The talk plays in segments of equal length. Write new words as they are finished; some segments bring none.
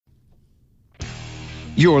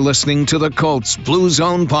You're listening to the Colts Blue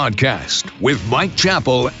Zone podcast with Mike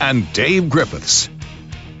Chappell and Dave Griffiths.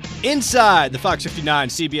 Inside the Fox 59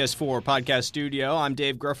 CBS 4 podcast studio, I'm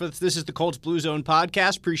Dave Griffiths. This is the Colts Blue Zone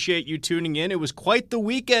podcast. Appreciate you tuning in. It was quite the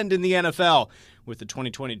weekend in the NFL with the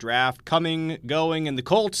 2020 draft coming, going, and the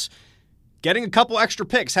Colts getting a couple extra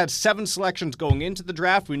picks. Had 7 selections going into the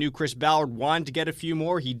draft. We knew Chris Ballard wanted to get a few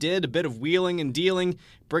more. He did a bit of wheeling and dealing,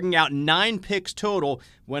 bringing out 9 picks total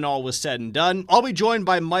when all was said and done. I'll be joined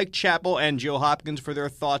by Mike Chappell and Joe Hopkins for their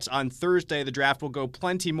thoughts on Thursday. The draft will go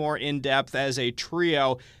plenty more in-depth as a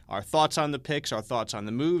trio. Our thoughts on the picks, our thoughts on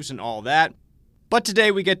the moves, and all that. But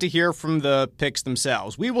today we get to hear from the picks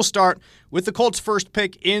themselves. We will start with the Colts' first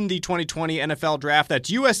pick in the 2020 NFL Draft.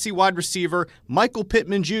 That's USC wide receiver Michael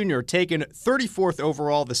Pittman Jr., taken 34th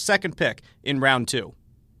overall, the second pick in round 2.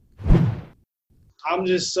 I'm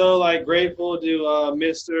just so grateful to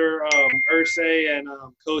Mr. Irsay and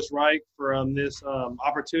Coach Reich for this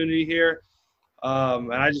opportunity here,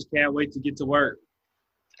 and I just can't wait to get to work.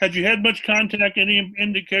 Had you had much contact, any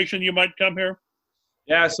indication you might come here?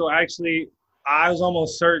 Yeah, so actually I was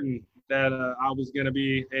almost certain that I was going to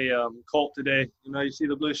be a Colt today. You see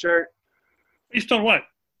the blue shirt? Based on what?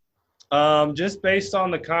 Just based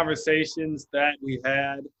on the conversations that we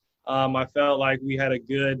had, I felt like we had a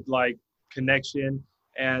good connection,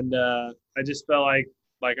 and I just felt like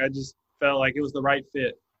it was the right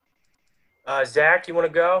fit. Zach, you want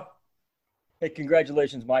to go? Hey,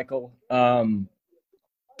 congratulations, Michael. Can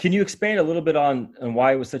you expand a little bit on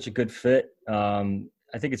why it was such a good fit?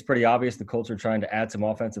 I think it's pretty obvious the Colts are trying to add some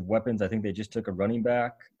offensive weapons. I think they just took a running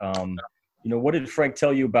back. What did Frank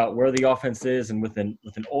tell you about where the offense is, and with an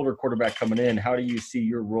older quarterback coming in, how do you see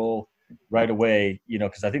your role right away?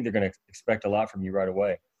 Because I think they're going to expect a lot from you right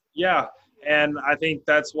away. Yeah, and I think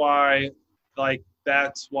that's why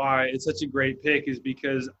it's such a great pick, is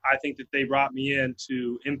because I think that they brought me in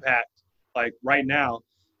to impact right now,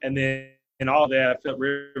 and then in all of that, Philip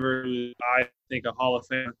Rivers, I think, a Hall of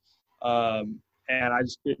Famer. And I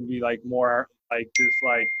just couldn't be more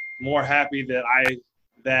happy that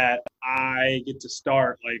I get to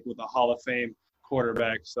start with a Hall of Fame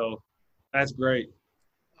quarterback. So that's great.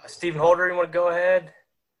 Stephen Holder, you want to go ahead?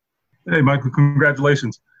 Hey, Michael,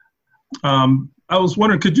 congratulations. I was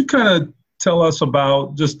wondering, could you kind of tell us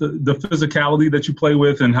about just the physicality that you play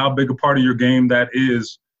with and how big a part of your game that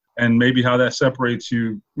is, and maybe how that separates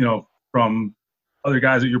you, from other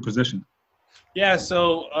guys at your position? Yeah,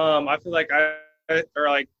 so I feel like I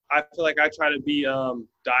try to be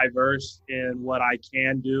diverse in what I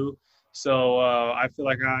can do. So I feel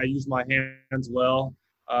like I use my hands well.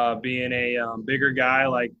 Being a bigger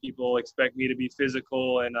guy, people expect me to be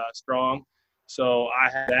physical and strong. So I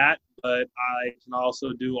have that, but I can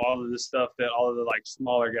also do all of the stuff that all of the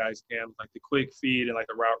smaller guys can, the quick feed and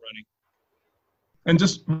the route running. And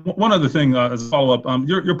just one other thing as a follow-up,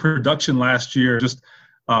 your production last year, just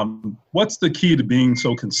what's the key to being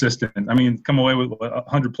so consistent? I mean, come away with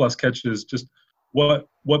 100-plus catches. Just what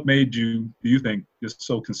made you, do you think, just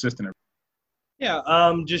so consistent? Yeah,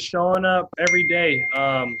 just showing up every day.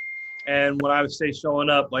 And when I would say showing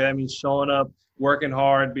up, I mean showing up, working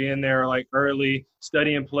hard, being there early,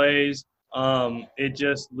 studying plays. It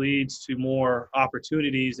just leads to more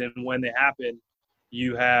opportunities, and when they happen,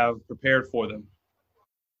 you have prepared for them.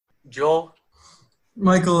 Joel?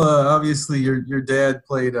 Michael, obviously your dad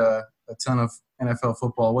played a ton of NFL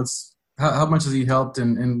football. How much has he helped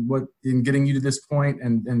in getting you to this point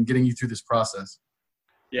and getting you through this process?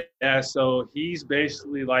 Yeah, so he's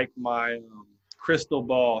basically my crystal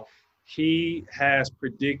ball. He has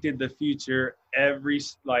predicted the future every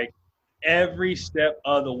step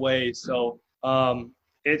of the way. So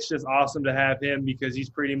it's just awesome to have him, because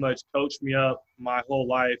he's pretty much coached me up my whole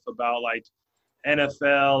life about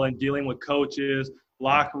NFL and dealing with coaches,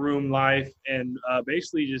 locker room life, and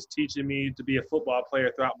basically just teaching me to be a football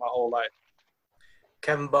player throughout my whole life.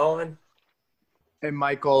 Kevin Bowen? Hey,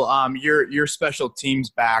 Michael, your special teams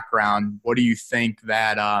background, what do you think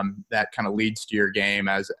that kind of leads to your game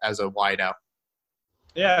as a wideout?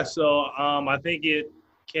 Yeah, so I think it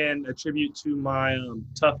can attribute to my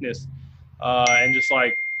toughness and just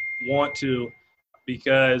want to,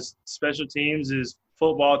 because special teams is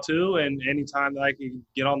football too, and anytime that I can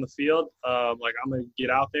get on the field, I'm gonna get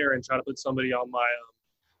out there and try to put somebody on my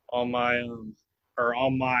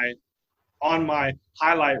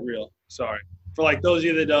highlight reel. Sorry, for those of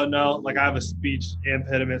you that don't know, I have a speech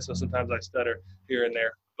impediment, so sometimes I stutter here and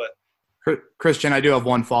there. But Christian, I do have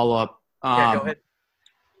one follow-up. Yeah, go ahead.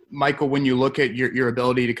 Michael, when you look at your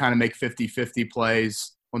ability to kind of make 50-50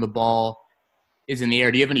 plays when the ball is in the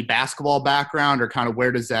air, do you have any basketball background, or kind of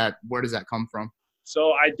where does that come from?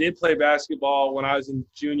 So I did play basketball when I was in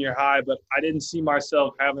junior high, but I didn't see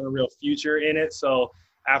myself having a real future in it. So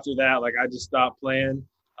after that, like I just stopped playing.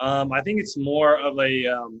 I think it's more of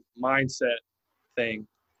a mindset thing.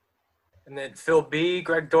 And then Phil B,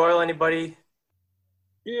 Greg Doyle, anybody?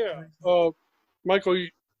 Yeah. Michael, you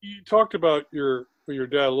talked about your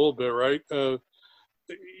dad a little bit, right?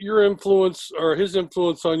 Your influence or his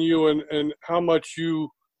influence on you and how much you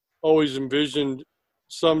always envisioned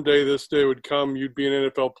someday this day would come, you'd be an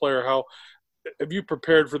NFL player. How have you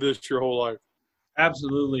prepared for this your whole life?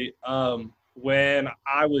 Absolutely. When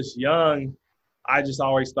I was young, I just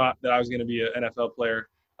always thought that I was going to be an NFL player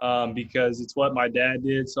because it's what my dad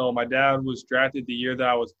did. So my dad was drafted the year that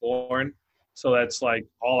I was born. So that's like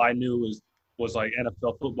all I knew was like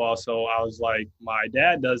NFL football. So I was like, my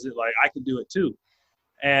dad does it, like I could do it too.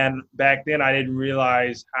 And back then I didn't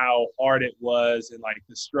realize how hard it was and like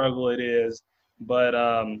the struggle it is. But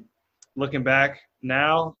looking back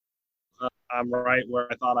now, I'm right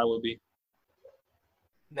where I thought I would be.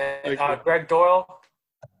 Then, Greg Doyle.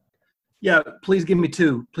 Yeah, please give me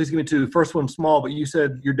two. First one small, but you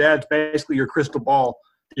said your dad's basically your crystal ball.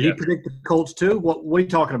 Did he predict the Colts too? What are you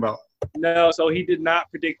talking about? No, so he did not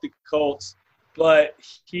predict the Colts, but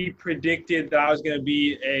he predicted that I was going to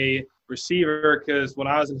be a receiver because when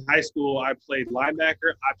I was in high school, I played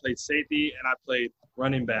linebacker, I played safety, and I played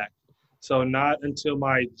running back. So not until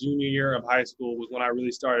my junior year of high school was when I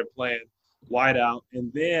really started playing wideout.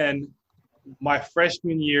 And then my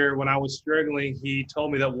freshman year, when I was struggling, he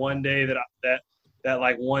told me that one day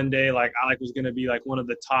one day I was going to be like one of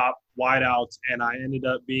the top wideouts, and I ended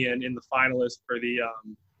up being in the finalists for the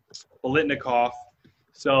Bolitnikoff.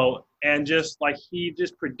 So, and just like he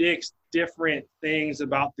just predicts different things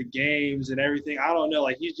about the games and everything. I don't know,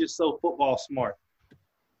 like he's just so football smart.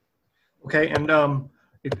 Okay, and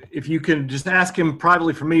if you can just ask him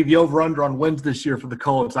privately for me, the over-under on wins this year for the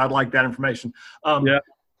Colts, I'd like that information. Yeah.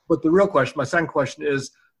 But the real question, my second question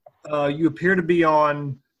is, you appear to be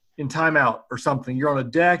in timeout or something. You're on a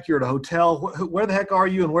deck, you're at a hotel. Where the heck are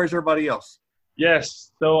you, and where's everybody else?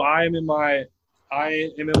 Yes, so I am in my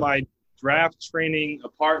draft training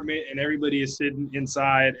apartment, and everybody is sitting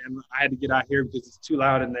inside, and I had to get out here because it's too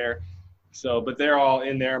loud in there. So, but they're all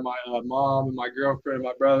in there. My mom and my girlfriend,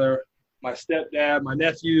 my brother, my stepdad, my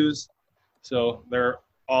nephews. So they're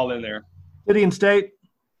all in there. City and state?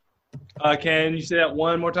 Can you say that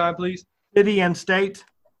one more time, please? City and state?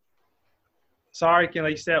 Sorry, can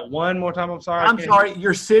you say that one more time? I'm sorry. I'm sorry,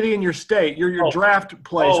 your city and your state. Your draft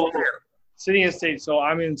place. City and state. So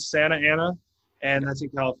I'm in Santa Ana, and that's in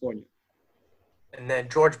California. And then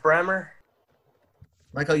George Bremer.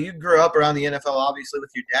 Michael, you grew up around the NFL, obviously,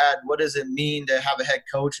 with your dad. What does it mean to have a head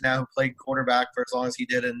coach now who played quarterback for as long as he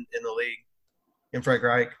did in the league, in Frank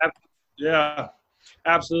Reich? Yeah,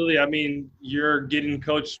 absolutely. I mean, you're getting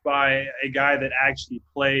coached by a guy that actually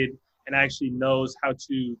played and actually knows how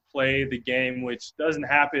to play the game, which doesn't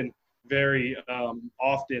happen very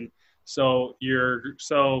often. So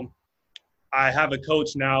I have a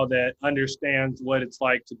coach now that understands what it's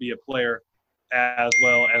like to be a player as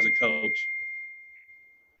well as a coach.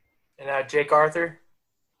 And Jake Arthur?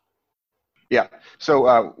 Yeah.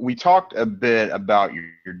 So we talked a bit about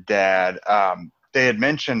your dad. They had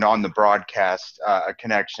mentioned on the broadcast a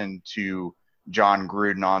connection to John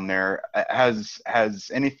Gruden on there. Has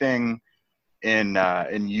anything in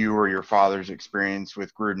you or your father's experience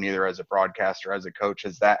with Gruden, either as a broadcaster or as a coach,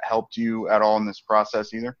 has that helped you at all in this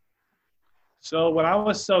process either? So when I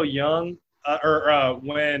was so young,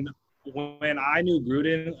 when I knew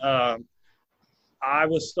Gruden, I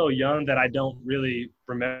was so young that I don't really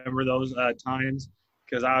remember those times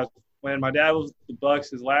because when my dad was with the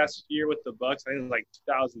Bucs, his last year with the Bucs, I think it was like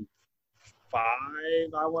 2005,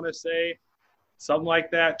 I want to say, something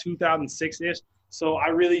like that, 2006-ish. So I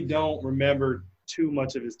really don't remember too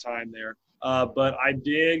much of his time there. But I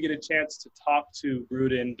did get a chance to talk to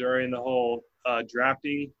Gruden during the whole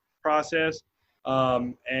drafting process,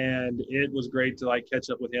 and it was great to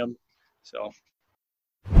catch up with him. So.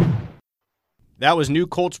 That was new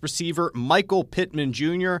Colts receiver Michael Pittman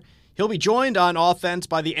Jr. He'll be joined on offense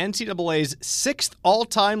by the NCAA's sixth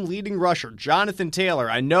all-time leading rusher, Jonathan Taylor.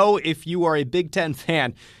 I know if you are a Big Ten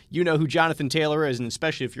fan, you know who Jonathan Taylor is, and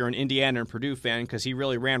especially if you're an Indiana and Purdue fan, because he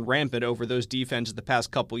really ran rampant over those defenses the past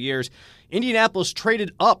couple years. Indianapolis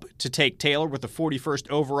traded up to take Taylor with the 41st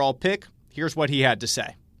overall pick. Here's what he had to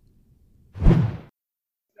say.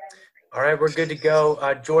 All right, we're good to go.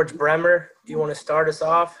 George Bremer, do you want to start us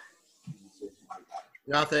off?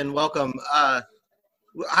 Jonathan, welcome.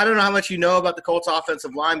 I don't know how much you know about the Colts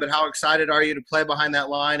offensive line, but how excited are you to play behind that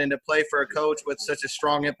line and to play for a coach with such a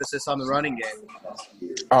strong emphasis on the running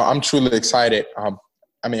game? I'm truly excited.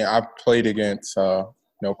 I've played against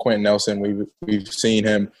Quentin Nelson. We've seen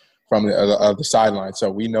him from the sideline, so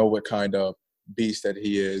we know what kind of beast that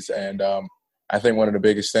he is. And I think one of the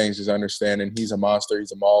biggest things is understanding he's a monster.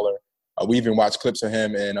 He's a mauler. We even watch clips of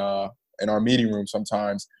him in our meeting room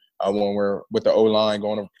sometimes when we're with the O-line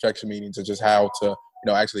going over protection meetings, and just how to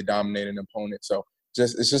actually dominate an opponent. So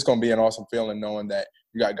it's just going to be an awesome feeling knowing that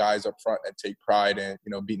you got guys up front that take pride in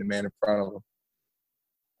beating the man in front of them.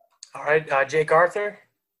 All right, Jake Arthur.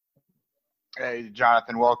 Hey,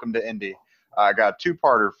 Jonathan, welcome to Indy. I got a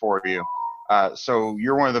two-parter for you. So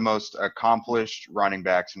you're one of the most accomplished running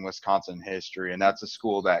backs in Wisconsin history, and that's a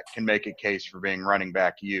school that can make a case for being running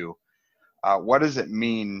back you. What does it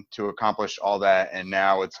mean to accomplish all that, and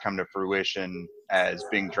now it's come to fruition as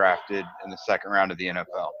being drafted in the second round of the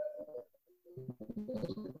NFL?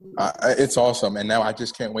 It's awesome, and now I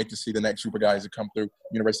just can't wait to see the next group of guys that come through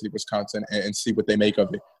University of Wisconsin and see what they make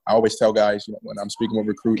of it. I always tell guys, when I'm speaking with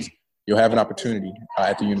recruits, you'll have an opportunity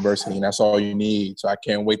at the university, and that's all you need. So I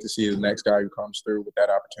can't wait to see the next guy who comes through with that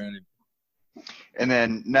opportunity. And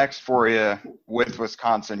then next for you, with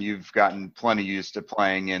Wisconsin, you've gotten plenty used to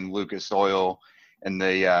playing in Lucas Oil in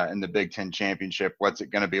the Big Ten Championship. What's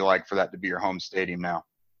it going to be like for that to be your home stadium now?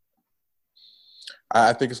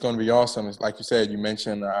 I think it's going to be awesome. It's like you said, you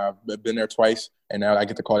mentioned I've been there twice, and now I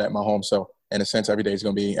get to call that my home. So in a sense, every day is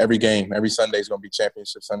going to be – every game, every Sunday is going to be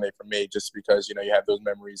championship Sunday for me, just because, you have those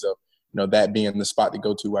memories of, that being the spot to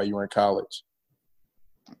go to while you were in college.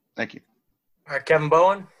 Thank you. All right, Kevin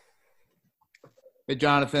Bowen. Hey,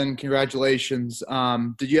 Jonathan, congratulations.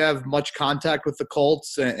 Did you have much contact with the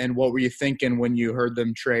Colts, and what were you thinking when you heard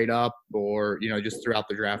them trade up or, just throughout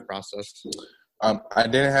the draft process? I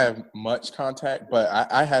didn't have much contact, but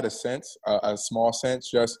I had a sense, a small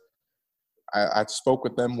sense. Just I spoke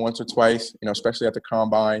with them once or twice, especially at the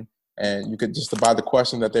combine, and you could just by the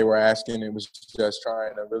question that they were asking, it was just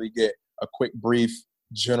trying to really get a quick, brief,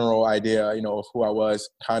 general idea, of who I was.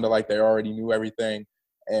 Kind of like they already knew everything,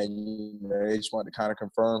 and they just wanted to kind of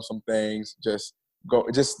confirm some things. Just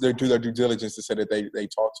do their due diligence to say that they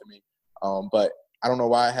talked to me. But I don't know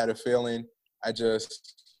why I had a feeling.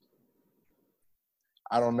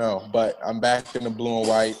 I don't know, but I'm back in the blue and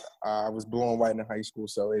white. I was blue and white in high school,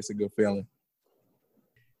 so it's a good feeling.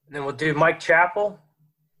 And then we'll do Mike Chappell.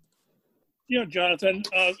 Jonathan,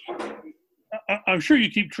 I'm sure you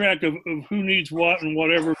keep track of who needs what and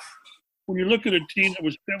whatever. When you look at a team that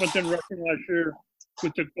was 7th in rushing last year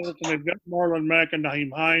with the Colts, and they've got Marlon Mack and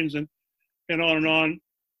Nyheim Hines and on and on,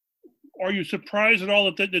 are you surprised at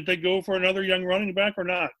all that they go for another young running back or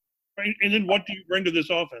not? And then what do you bring to this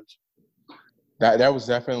offense? That was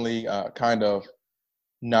definitely kind of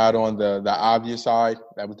not on the obvious side.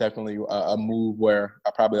 That was definitely a move where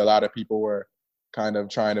probably a lot of people were kind of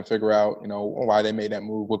trying to figure out, why they made that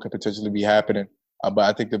move, what could potentially be happening. But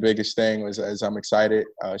I think the biggest thing was, as I'm excited,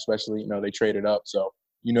 especially, they traded up. So,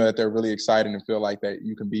 that they're really excited and feel like that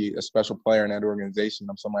you can be a special player in that organization.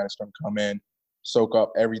 I'm somebody that's going to come in, soak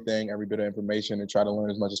up everything, every bit of information, and try to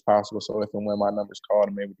learn as much as possible. So if and when my number's called,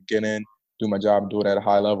 I'm able to get in, do my job, and do it at a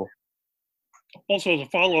high level. Also, as a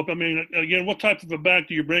follow-up, again, what type of a back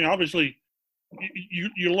do you bring? Obviously,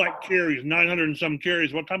 you like carries, 900 and some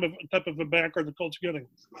carries. What type of a back are the Colts getting?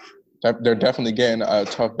 They're definitely getting a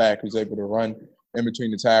tough back who's able to run in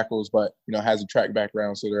between the tackles, but, has a track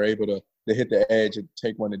background, so they're able to hit the edge and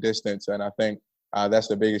take one the distance. And I think that's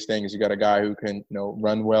the biggest thing is you got a guy who can,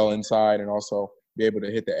 run well inside and also be able to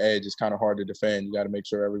hit the edge. It's kind of hard to defend. You got to make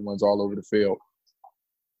sure everyone's all over the field.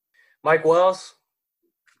 Mike Wells.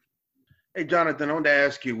 Hey, Jonathan, I wanted to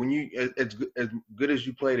ask you, when you as good as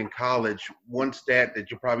you played in college, one stat that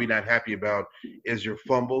you're probably not happy about is your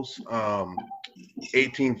fumbles.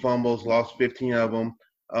 18 fumbles, lost 15 of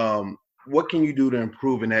them. What can you do to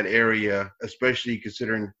improve in that area, especially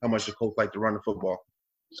considering how much the Colts like to run the football?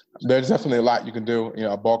 There's definitely a lot you can do.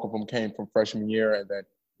 A bulk of them came from freshman year, and then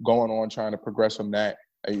going on trying to progress from that.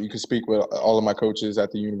 You can speak with all of my coaches at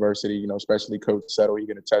the university, especially Coach Settle. He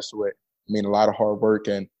can attest to it. A lot of hard work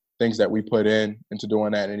and things that we put into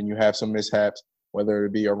doing that, and then you have some mishaps, whether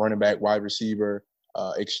it be a running back, wide receiver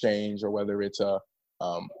exchange, or whether it's a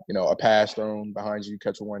pass thrown behind you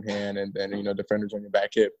catch with one hand, and then defenders on your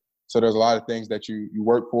back hip. So there's a lot of things that you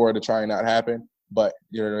work for to try and not happen, but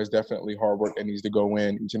there's definitely hard work that needs to go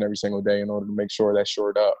in each and every single day in order to make sure that's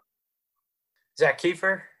shored up. Zach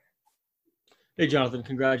Kiefer. Hey, Jonathan,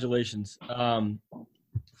 congratulations.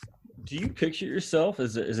 Do you picture yourself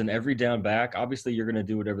as an every down back? Obviously, you're going to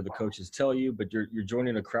do whatever the coaches tell you, but you're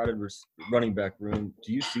joining a crowded running back room.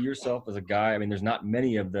 Do you see yourself as a guy? I mean, there's not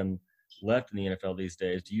many of them left in the NFL these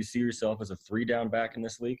days. Do you see yourself as a 3-down back in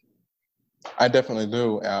this league? I definitely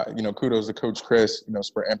do. Kudos to Coach Chris,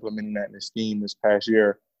 for implementing that in the scheme this past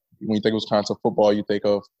year. When you think of Wisconsin football, you think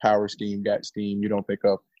of power scheme, gap scheme. You don't think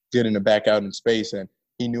of getting the back out in space. And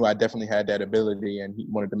he knew I definitely had that ability, and he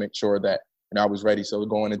wanted to make sure that I was ready. So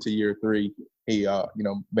going into year 3, he,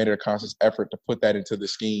 made it a conscious effort to put that into the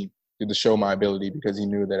scheme to show my ability, because he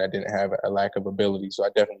knew that I didn't have a lack of ability. So I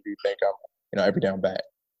definitely do think I'm, every down back.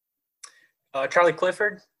 Charlie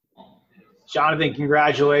Clifford. Jonathan,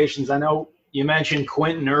 congratulations. I know you mentioned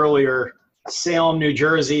Quentin earlier. Salem, New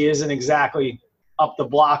Jersey isn't exactly up the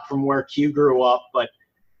block from where Q grew up, but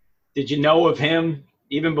did you know of him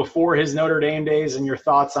even before his Notre Dame days, and your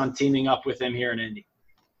thoughts on teaming up with him here in Indy?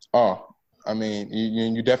 Oh, I mean,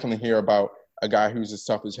 you definitely hear about a guy who's as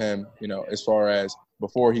tough as him, as far as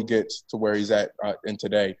before he gets to where he's at in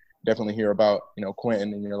today. Definitely hear about,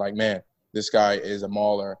 Quentin, and you're like, man, this guy is a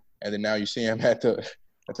mauler. And then now you see him at the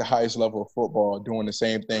highest level of football doing the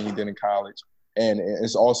same thing he did in college. And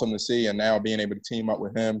it's awesome to see. And now being able to team up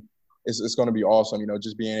with him, it's going to be awesome,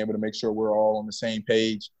 just being able to make sure we're all on the same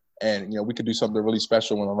page. And, we could do something really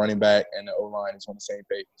special when the running back and the O-line is on the same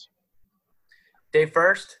page. Dave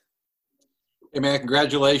First. Hey, man,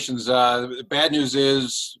 congratulations. The bad news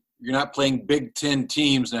is you're not playing Big Ten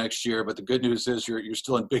teams next year, but the good news is you're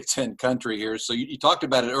still in Big Ten country here. So you talked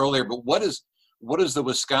about it earlier, but what does the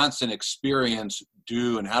Wisconsin experience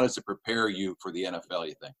do, and how does it prepare you for the NFL,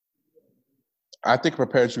 you think? I think it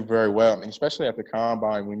prepares you very well, especially at the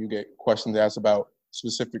Combine when you get questions asked about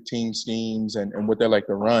specific team schemes and what they like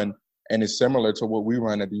to run. And it's similar to what we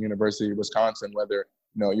run at the University of Wisconsin, whether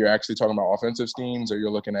you're actually talking about offensive schemes or you're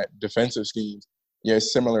looking at defensive schemes. Yeah,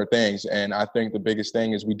 it's similar things. And I think the biggest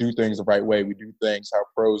thing is we do things the right way. We do things how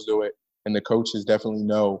pros do it. And the coaches definitely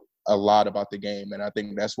know a lot about the game. And I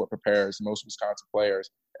think that's what prepares most Wisconsin players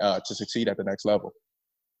to succeed at the next level.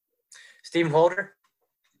 Stephen Holder.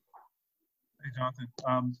 Hey,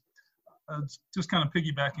 Jonathan. Just kind of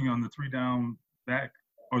piggybacking on the 3-down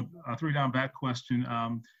back question.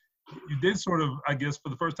 You did sort of, I guess, for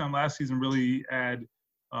the first time last season, really add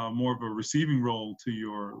more of a receiving role to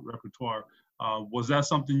your repertoire. Was that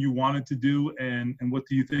something you wanted to do, and what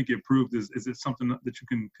do you think it proved? Is it something that you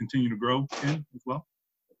can continue to grow in as well?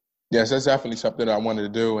 Yes, that's definitely something that I wanted to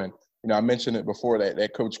do. And, I mentioned it before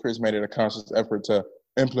that Coach Chris made it a conscious effort to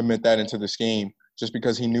implement that into the scheme just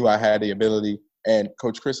because he knew I had the ability. And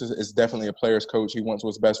Coach Chris is definitely a player's coach. He wants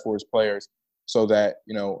what's best for his players. So that,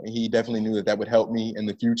 he definitely knew that would help me in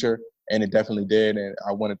the future, and it definitely did. And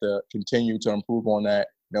I wanted to continue to improve on that,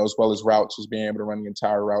 as well as routes, just being able to run the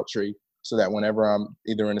entire route tree so that whenever I'm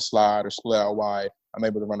either in a slide or split out wide, I'm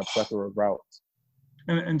able to run a plethora of routes.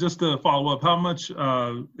 And just to follow up, how much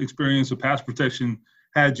experience with pass protection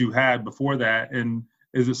had you had before that? And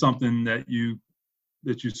is it something that you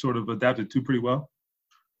sort of adapted to pretty well?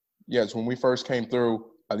 Yes, when we first came through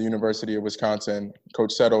the University of Wisconsin,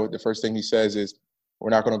 Coach Settle, the first thing he says is, we're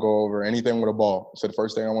not going to go over anything with a ball. So the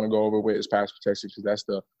first thing I want to go over with is pass protection, because that's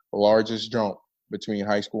the largest jump between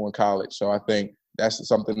high school and college. So I think that's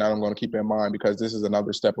something that I'm going to keep in mind, because this is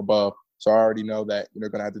another step above. So I already know that you're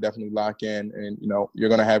going to have to definitely lock in, and, you're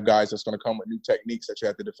going to have guys that's going to come with new techniques that you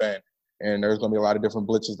have to defend. And there's going to be a lot of different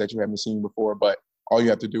blitzes that you haven't seen before, but all you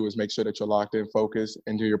have to do is make sure that you're locked in, focused,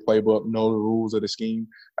 into your playbook, know the rules of the scheme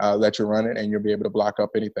that you're running, and you'll be able to block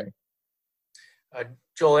up anything.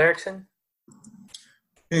 Joel Erickson.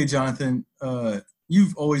 Hey, Jonathan.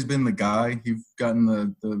 You've always been the guy. You've gotten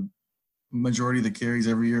the majority of the carries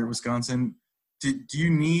every year at Wisconsin. Do you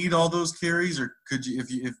need all those carries, or could you,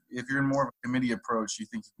 if you're in more of a committee approach, you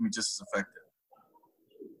think you can be just as effective?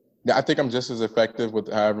 Yeah, I think I'm just as effective with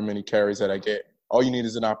however many carries that I get. All you need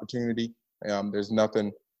is an opportunity. There's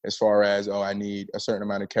nothing as far as, I need a certain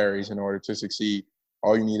amount of carries in order to succeed.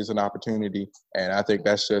 All you need is an opportunity. And I think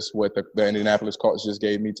that's just what the Indianapolis Colts just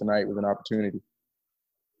gave me tonight, was an opportunity.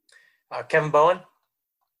 Kevin Bowen.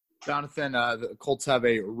 Jonathan, the Colts have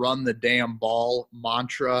a run the damn ball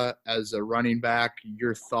mantra as a running back.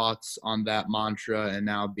 Your thoughts on that mantra and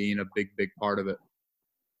now being a big, big part of it?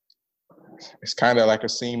 It's kind of like a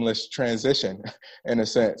seamless transition in a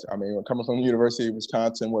sense. I mean, coming from the University of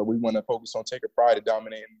Wisconsin, where we want to focus on taking pride in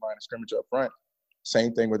dominating the line of scrimmage up front,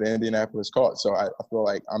 same thing with the Indianapolis Colts. So I feel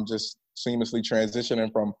like I'm just seamlessly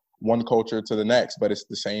transitioning from one culture to the next, but it's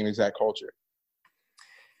the same exact culture.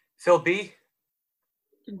 Phil B.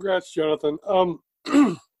 Congrats, Jonathan.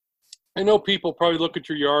 I know people probably look at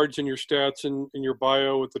your yards and your stats and your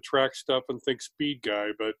bio with the track stuff and think speed guy,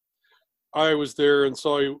 but I was there and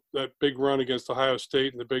saw you that big run against Ohio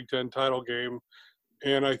State in the Big Ten title game.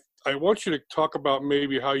 And I want you to talk about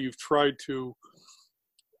maybe how you've tried to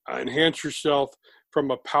enhance yourself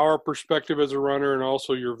from a power perspective as a runner and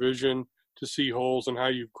also your vision to see holes and how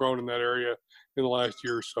you've grown in that area in the last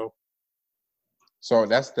year or so. So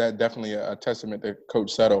that's definitely a testament to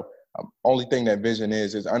Coach Settle. Only thing that vision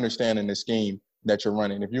is understanding the scheme that you're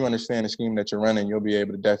running. If you understand the scheme that you're running, you'll be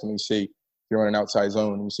able to definitely see if you're in an outside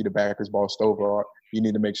zone and you see the backers bossed over, or you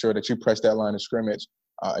need to make sure that you press that line of scrimmage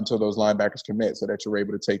until those linebackers commit so that you're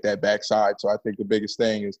able to take that backside. So I think the biggest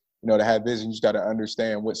thing is, to have vision, you just got to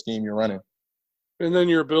understand what scheme you're running. And then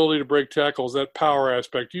your ability to break tackles, that power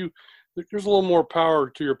aspect. There's a little more power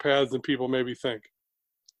to your pads than people maybe think.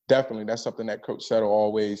 Definitely. That's something that Coach Settle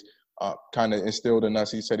always kind of instilled in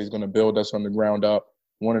us. He said he's going to build us from the ground up.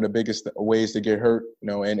 One of the biggest ways to get hurt,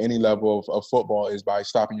 in any level of football is by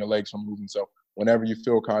stopping your legs from moving. So whenever you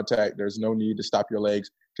feel contact, there's no need to stop your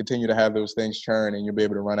legs. Continue to have those things churn, and you'll be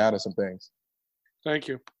able to run out of some things. Thank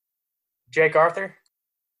you. Jake Arthur?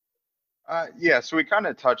 So we kind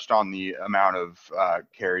of touched on the amount of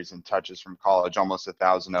carries and touches from college, almost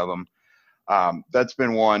 1,000 of them. That's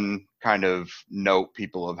been one kind of note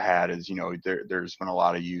people have had is, there's been a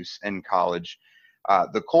lot of use in college.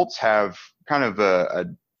 The Colts have kind of a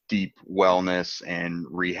deep wellness and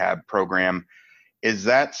rehab program. Is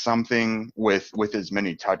that something with as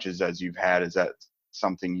many touches as you've had, is that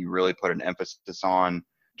something you really put an emphasis on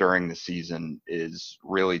during the season, is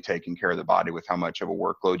really taking care of the body with how much of a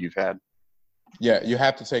workload you've had? Yeah, you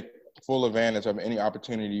have to take full advantage of any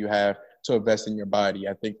opportunity you have to invest in your body.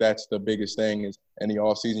 I think that's the biggest thing is in the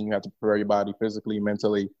off season, you have to prepare your body physically,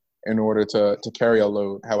 mentally in order to carry a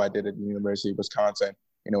load, how I did at the University of Wisconsin,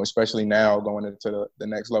 especially now going into the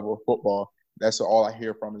next level of football. That's all I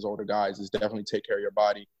hear from as older guys is definitely take care of your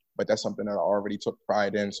body. But that's something that I already took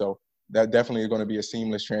pride in. So that definitely is going to be a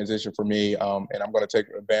seamless transition for me. And I'm going to take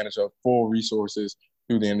advantage of full resources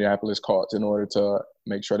through the Indianapolis Colts in order to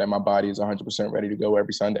make sure that my body is 100% ready to go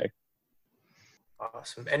every Sunday.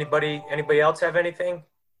 Awesome. Anybody else have anything?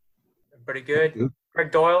 Everybody good?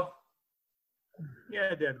 Greg Doyle?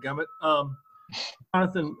 Yeah, Dad Gummit.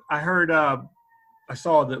 Jonathan, I heard, I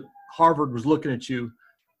saw that Harvard was looking at you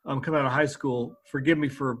coming out of high school. Forgive me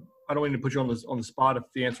I don't mean to put you on the spot if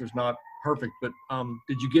the answer is not perfect, but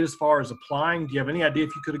did you get as far as applying? Do you have any idea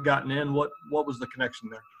if you could have gotten in? What was the connection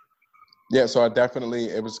there? Yeah, so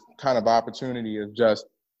it was kind of opportunity of just,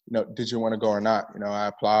 did you want to go or not? I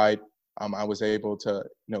applied. I was able to,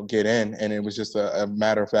 get in, and it was just a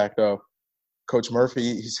matter of fact of Coach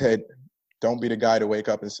Murphy. He said, don't be the guy to wake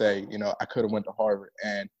up and say, I could have went to Harvard.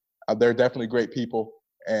 And they're definitely great people.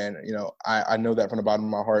 And, I know that from the bottom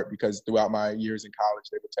of my heart because throughout my years in college,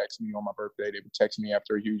 they would text me on my birthday. They would text me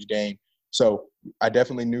after a huge game. So I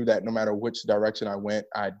definitely knew that no matter which direction I went,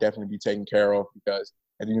 I'd definitely be taken care of because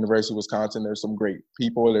at the University of Wisconsin, there's some great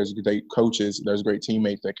people. There's great coaches. There's great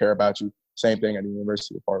teammates that care about you. Same thing at the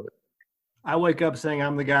University of Harvard. I wake up saying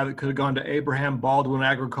I'm the guy that could have gone to Abraham Baldwin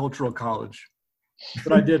Agricultural College,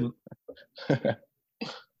 but I didn't.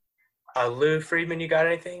 Lou Friedman, you got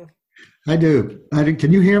anything? I do.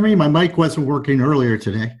 Can you hear me? My mic wasn't working earlier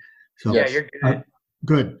today. So yeah, you're good.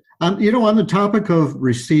 Good. On the topic of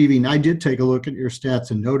receiving, I did take a look at your stats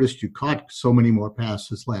and noticed you caught so many more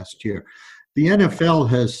passes last year. The NFL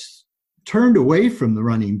has turned away from the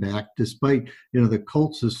running back despite, the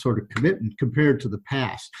Colts' sort of commitment compared to the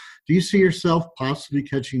past. Do you see yourself possibly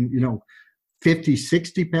catching, 50,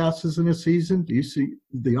 60 passes in a season? Do you see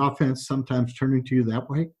the offense sometimes turning to you that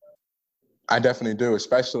way? I definitely do,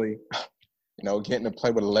 especially, getting to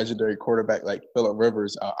play with a legendary quarterback like Phillip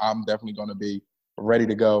Rivers. I'm definitely going to be ready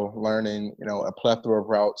to go, learning, a plethora of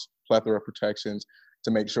routes, plethora of protections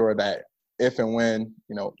to make sure that if and when,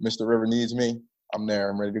 Mr. River needs me, I'm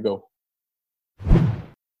there. I'm ready to go.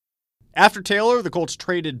 After Taylor, the Colts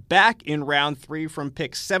traded back in round 3 from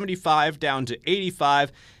pick 75 down to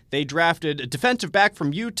 85. They drafted a defensive back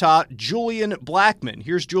from Utah, Julian Blackmon.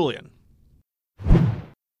 Here's Julian.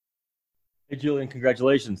 Hey, Julian,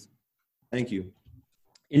 congratulations. Thank you.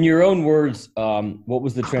 In your own words, what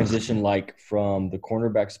was the transition like from the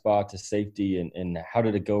cornerback spot to safety, and how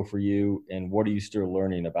did it go for you, and what are you still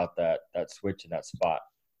learning about that switch in that spot?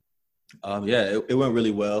 It went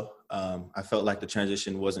really well. I felt like the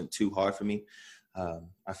transition wasn't too hard for me.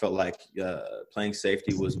 I felt like playing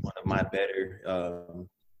safety was one of my better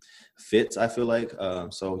fits, I feel like.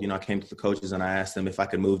 So I came to the coaches and I asked them if I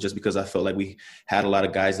could move just because I felt like we had a lot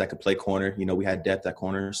of guys that could play corner. We had depth at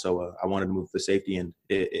corner. So I wanted to move to safety, and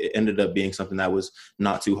it ended up being something that was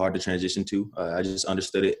not too hard to transition to. I just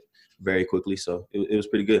understood it very quickly. So it was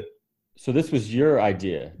pretty good. So this was your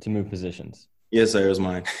idea to move positions? Yes, sir. It was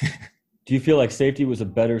mine. Do you feel like safety was a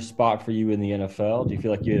better spot for you in the NFL? Do you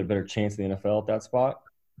feel like you had a better chance in the NFL at that spot?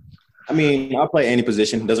 I mean, I'll play any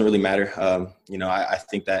position. It doesn't really matter. I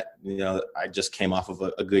think that, I just came off of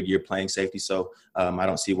a good year playing safety. So I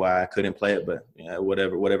don't see why I couldn't play it. But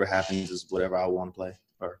whatever happens is whatever I want to play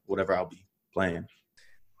or whatever I'll be playing.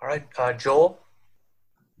 All right. Joel?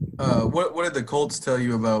 What did the Colts tell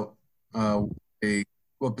you about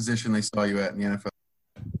what position they saw you at in the NFL?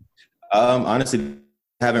 Honestly,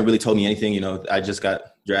 haven't really told me anything. I just got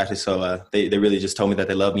drafted, so they really just told me that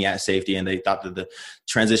they love me at safety and they thought that the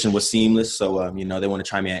transition was seamless. So, they want to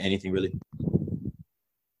try me at anything really.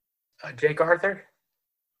 Jake Arthur?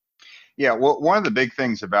 Yeah, well, one of the big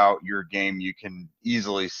things about your game you can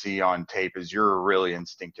easily see on tape is you're a really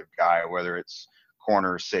instinctive guy, whether it's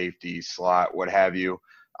corner, safety, slot, what have you.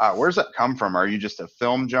 Where's that come from? Are you just a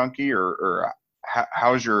film junkie or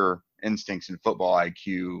how's your instincts and football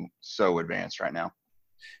IQ so advanced right now?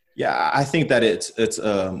 Yeah, I think that it's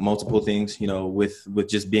multiple things, with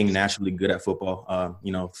just being naturally good at football.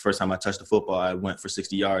 First time I touched the football, I went for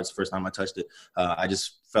 60 yards. First time I touched it, I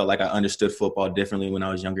just felt like I understood football differently when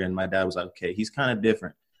I was younger. And my dad was like, okay, he's kind of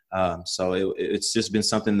different. So it's just been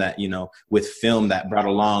something that, with film that brought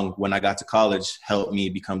along when I got to college helped me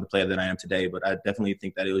become the player that I am today. But I definitely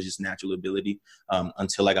think that it was just natural ability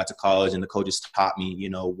until I got to college and the coaches taught me,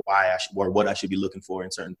 why or what I should be looking for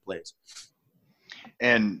in certain plays.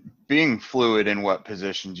 And being fluid in what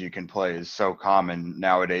positions you can play is so common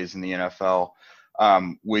nowadays in the NFL.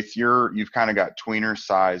 You've kind of got tweener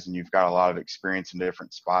size and you've got a lot of experience in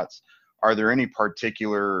different spots. Are there any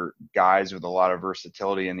particular guys with a lot of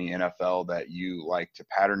versatility in the NFL that you like to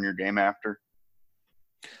pattern your game after?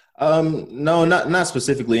 No, not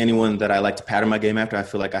specifically anyone that I like to pattern my game after. I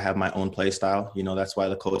feel like I have my own play style. That's why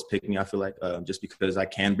the Colts picked me. I feel like just because I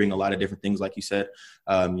can bring a lot of different things, like you said,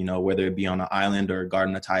 whether it be on an island or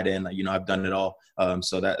guarding a tight end, I've done it all.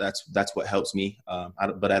 So that's what helps me.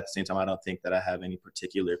 But at the same time, I don't think that I have any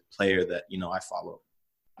particular player that, I follow.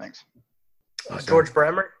 Thanks. George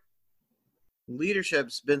Bremer?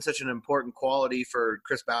 Leadership's been such an important quality for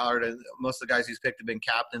Chris Ballard, and most of the guys he's picked have been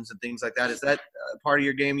captains and things like that. Is that part of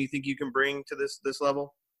your game you think you can bring to this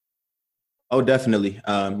level? Oh, definitely.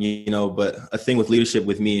 But a thing with leadership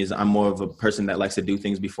with me is I'm more of a person that likes to do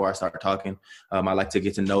things before I start talking. I like to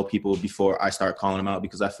get to know people before I start calling them out,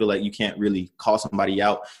 because I feel like you can't really call somebody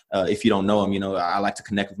out if you don't know them. I like to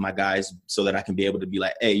connect with my guys so that I can be able to be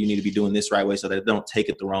like, hey, you need to be doing this right way so that they don't take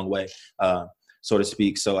it the wrong way. So to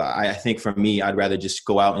speak. So I think for me, I'd rather just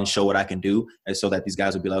go out and show what I can do, and so that these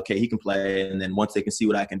guys will be like, okay, he can play. And then once they can see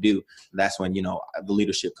what I can do, that's when, the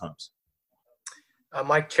leadership comes.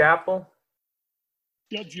 Mike Chappell?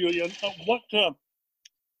 Yeah, Julian,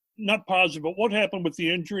 not positive, but what happened with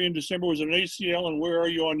the injury in December? Was it an ACL, and where are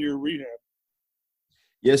you on your rehab?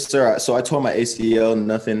 Yes, sir. So I tore my ACL,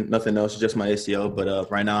 nothing else, just my ACL. But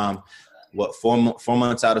right now I'm 4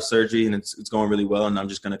 months out of surgery, and it's going really well. And I'm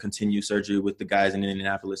just going to continue surgery with the guys in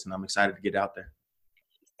Indianapolis, and I'm excited to get out there.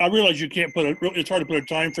 I realize you can't it's hard to put a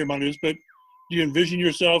time frame on this, but do you envision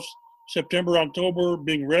yourself September, October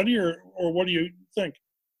being ready, or what do you think?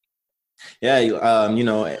 Yeah,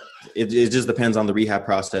 it just depends on the rehab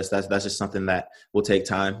process. That's just something that will take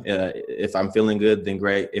time. If I'm feeling good, then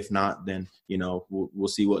great. If not, then, we'll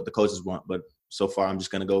see what the coaches want. But so far, I'm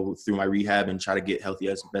just going to go through my rehab and try to get healthy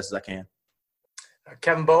as best as I can.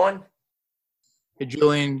 Kevin Bowen? Hey,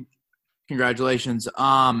 Julian, congratulations.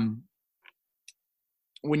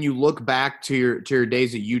 When you look back to your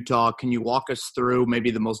days at Utah, can you walk us through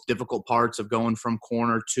maybe the most difficult parts of going from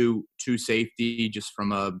corner to safety, just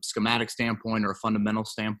from a schematic standpoint or a fundamental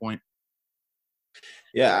standpoint?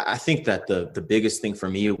 Yeah, I think that the biggest thing for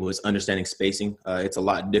me was understanding spacing. It's a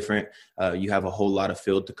lot different. You have a whole lot of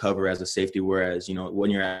field to cover as a safety, whereas,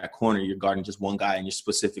 when you're at corner, you're guarding just one guy and you're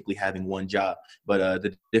specifically having one job. But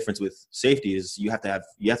the difference with safety is you have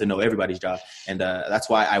to know everybody's job. And that's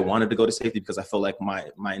why I wanted to go to safety, because I felt like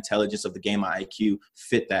my intelligence of the game, my IQ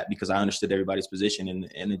fit that, because I understood everybody's position.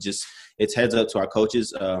 And it's heads up to our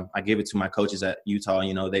coaches. I gave it to my coaches at Utah.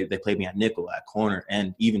 They played me at nickel, at corner,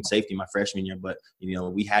 and even safety my freshman year. But,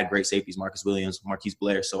 we had great safeties, Marcus Williams, Marquise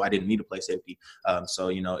Blair, so I didn't need to play safety.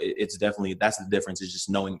 It's definitely, that's the difference, is just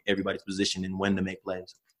knowing everybody's position and when to make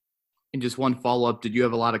plays. And just one follow-up, did you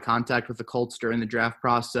have a lot of contact with the Colts during the draft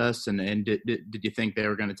process, and did you think they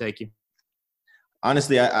were going to take you?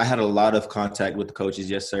 Honestly, I had a lot of contact with the coaches,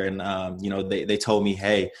 yes, sir. And, they told me,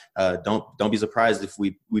 hey, don't be surprised if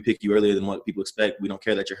we pick you earlier than what people expect. We don't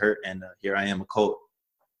care that you're hurt, and here I am, a Colt.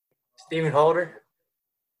 Stephen Holder?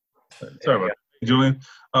 Sorry about that, Julian.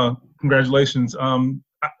 Congratulations.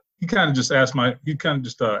 he kind of just asked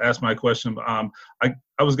my question.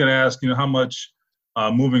 I was going to ask, how much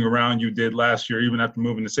moving around you did last year, even after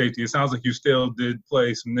moving to safety. It sounds like you still did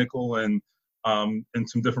play some nickel and in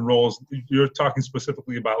some different roles. You're talking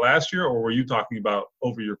specifically about last year, or were you talking about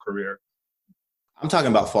over your career? I'm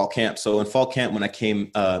talking about fall camp. So in fall camp, when I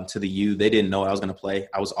came to the U, they didn't know I was going to play.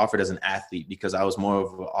 I was offered as an athlete because I was more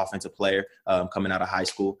of an offensive player coming out of high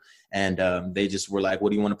school. And they just were like,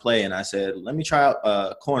 what do you want to play? And I said, let me try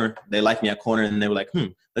out corner. They liked me at corner, and they were like,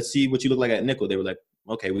 let's see what you look like at nickel. They were like,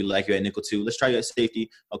 okay, we like you at nickel too. Let's try you at safety.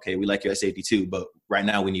 Okay, we like you at safety too. But right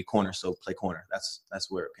now we need corner, so play corner. That's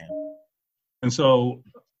where it came. And so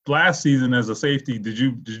last season as a safety, did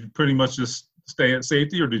you pretty much just stay at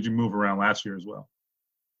safety, or did you move around last year as well?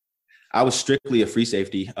 I was strictly a free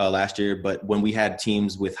safety last year, but when we had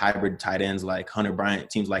teams with hybrid tight ends like Hunter Bryant,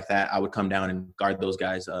 teams like that, I would come down and guard those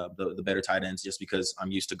guys, the better tight ends, just because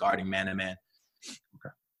I'm used to guarding man-to-man.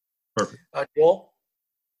 Okay, perfect. Joel?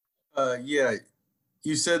 Yeah,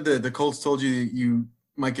 you said that the Colts told you you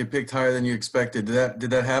might get picked higher than you expected.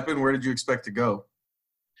 Did that happen? Where did you expect to go?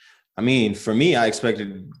 I mean, for me, I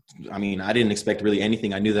didn't expect really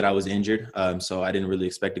anything. I knew that I was injured, so I didn't really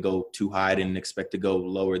expect to go too high. I didn't expect to go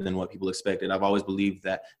lower than what people expected. I've always believed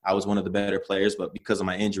that I was one of the better players, but because of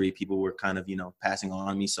my injury, people were kind of, passing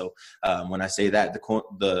on me. So when I say that,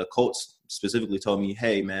 the Colts specifically told me,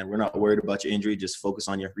 hey, man, we're not worried about your injury. Just focus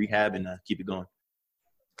on your rehab and keep it going.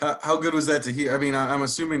 How good was that to hear? I mean, I'm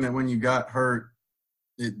assuming that when you got hurt,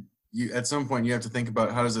 at some point you have to think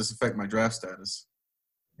about, how does this affect my draft status?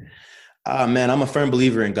 Man, I'm a firm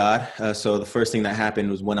believer in God. So the first thing that happened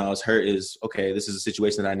was when I was hurt is, okay, this is a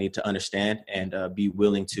situation that I need to understand and be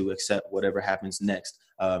willing to accept whatever happens next.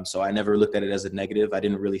 So I never looked at it as a negative. I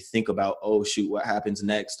didn't really think about, oh, shoot, what happens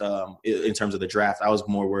next in terms of the draft. I was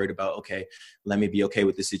more worried about, okay, let me be okay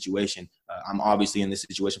with this situation. I'm obviously in this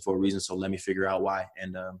situation for a reason, so let me figure out why.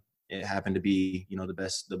 And it happened to be, the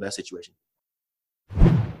best situation.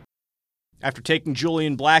 After taking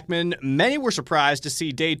Julian Blackmon, many were surprised to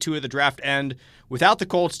see day 2 of the draft end without the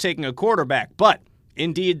Colts taking a quarterback. But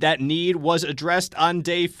indeed, that need was addressed on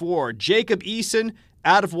day 4. Jacob Eason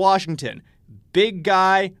out of Washington. Big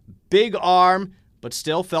guy, big arm, but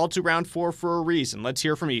still fell to round 4 for a reason. Let's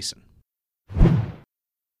hear from Eason.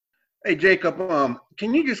 Hey, Jacob,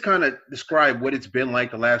 can you just kind of describe what it's been like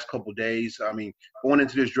the last couple of days? I mean, going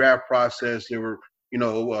into this draft process, there were,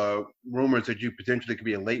 rumors that you potentially could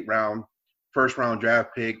be a first-round draft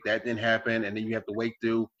pick. That didn't happen, and then you have to wait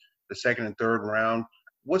through the second and third round.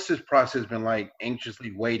 What's this process been like,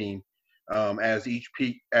 anxiously waiting as each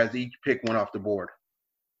pick went off the board?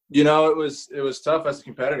 It was tough as a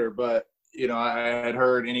competitor, but I had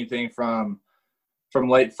heard anything from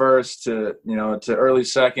late first to early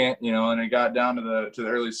second, and it got down to the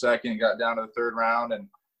early second, got down to the third round, and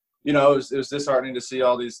it was disheartening to see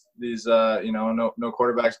all these no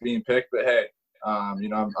quarterbacks being picked. But hey,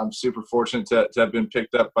 I'm super fortunate to have been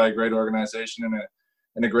picked up by a great organization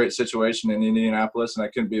in a great situation in Indianapolis, and I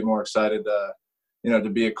couldn't be more excited to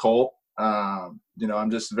be a Colt. I'm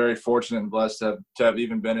just very fortunate and blessed to have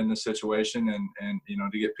even been in this situation, and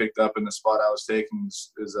to get picked up in the spot I was taken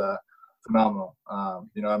is phenomenal. I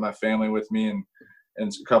have my family with me and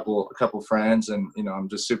a couple friends, and I'm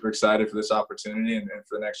just super excited for this opportunity and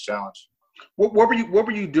for the next challenge. What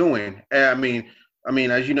were you doing? I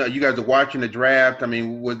mean, as you know, you guys are watching the draft. I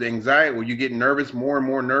mean, was the anxiety? Were you getting nervous, more and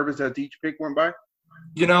more nervous as each pick went by?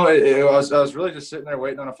 I was really just sitting there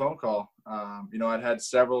waiting on a phone call. I'd had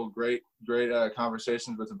several great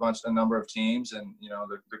conversations with a number of teams, and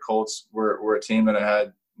the Colts were a team that I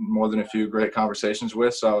had more than a few great conversations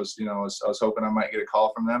with. So I was hoping I might get a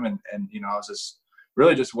call from them, and I was just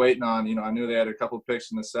really just waiting on. I knew they had a couple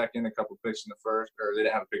picks in the second, a couple picks in the first, or they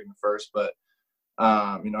didn't have a pick in the first, but.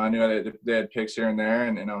 I knew they had picks here and there,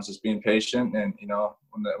 and I was just being patient. And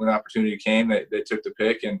when the opportunity came, they took the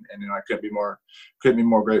pick, and I couldn't be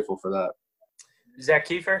more grateful for that. Zach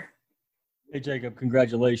Kiefer. Hey Jacob,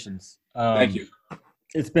 congratulations. Thank you.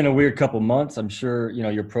 It's been a weird couple months. I'm sure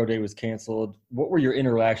your pro day was canceled. What were your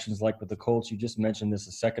interactions like with the Colts? You just mentioned this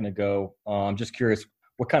a second ago. I'm just curious,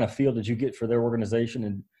 what kind of feel did you get for their organization,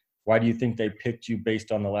 and why do you think they picked you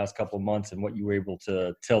based on the last couple of months and what you were able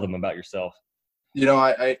to tell them about yourself?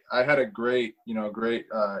 I had a great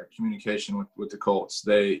communication with the Colts.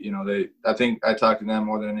 I think I talked to them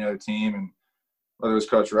more than any other team, and whether it was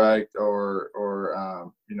Coach Reich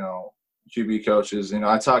or QB coaches,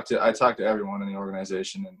 I talked to everyone in the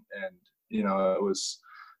organization, and it was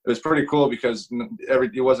pretty cool because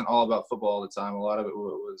it wasn't all about football all the time. A lot of it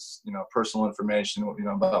was personal information,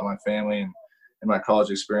 about my family and my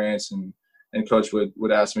college experience, and Coach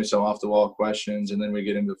would ask me some off the wall questions, and then we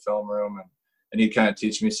get into the film room, and he'd kind of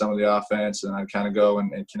teach me some of the offense, and I'd kind of go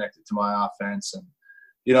and connect it to my offense. And,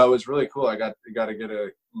 you know, it was really cool. I got to get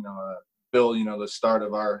build, you know, the start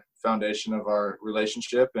of our foundation of our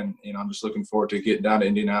relationship. And, you know, I'm just looking forward to getting down to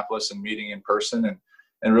Indianapolis and meeting in person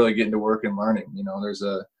and really getting to work and learning. You know, there's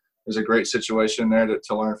a great situation there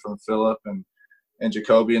to learn from Philip and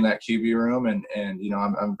Jacoby in that QB room. And, you know,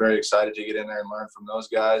 I'm very excited to get in there and learn from those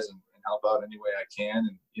guys and help out any way I can.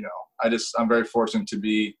 And, you know, I'm very fortunate to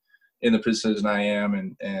be in the position I am.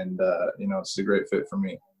 And you know, it's a great fit for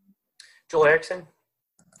me. Joel Erickson.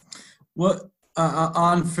 What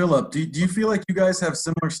on Philip? Do you feel like you guys have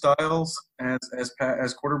similar styles as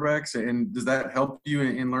quarterbacks, and does that help you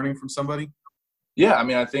in learning from somebody? Yeah, I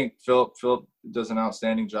mean, I think Philip does an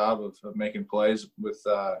outstanding job of making plays with,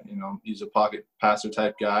 you know, he's a pocket passer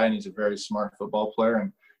type guy, and he's a very smart football player,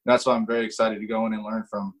 and that's why I'm very excited to go in and learn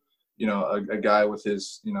from, you know, a guy with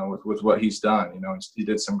his, you know, with what he's done. You know, he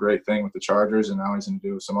did some great thing with the Chargers, and now he's going to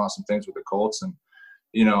do some awesome things with the Colts, and,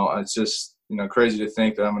 you know, it's just, you know, crazy to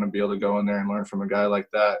think that I'm going to be able to go in there and learn from a guy like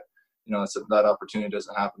that. You know, that opportunity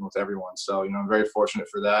doesn't happen with everyone. So, you know, I'm very fortunate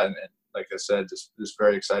for that, and like I said, just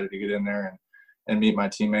very excited to get in there and meet my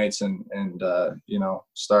teammates and you know,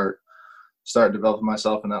 start developing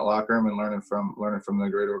myself in that locker room and learning from the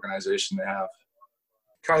great organization they have.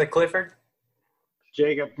 Charlie Clifford.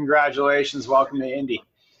 Jacob, congratulations. Welcome to Indy.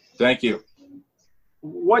 Thank you.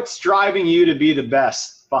 What's driving you to be the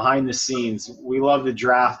best behind the scenes? We love the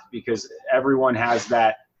draft because everyone has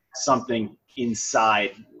that something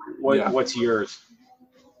inside. What's yours?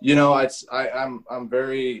 You know, I'm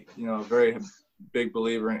very, you know, very big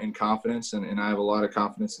believer in confidence, and I have a lot of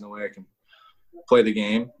confidence in the way I can play the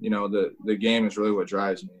game. You know, the game is really what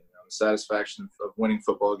drives me. You know, the satisfaction of winning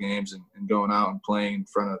football games and going out and playing in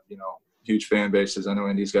front of, you know, huge fan bases. I know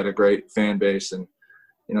Indy's got a great fan base, and,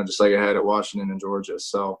 you know, just like I had at Washington and Georgia.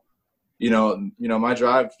 So, you know, my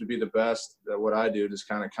drive to be the best at what I do just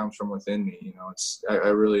kind of comes from within me. You know, I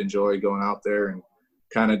really enjoy going out there and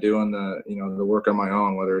kind of doing the work on my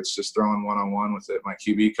own, whether it's just throwing one-on-one with my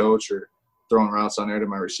QB coach or throwing routes on there to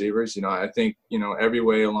my receivers. You know, I think, you know,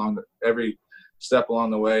 every step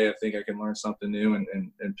along the way, I think I can learn something new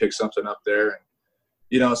and pick something up there. And,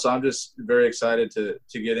 you know, so I'm just very excited to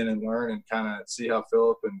get in and learn and kind of see how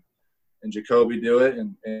Philip and Jacoby do it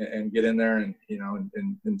and get in there and, you know,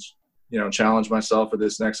 and you know, challenge myself for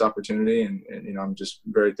this next opportunity. And, you know, I'm just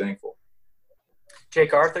very thankful.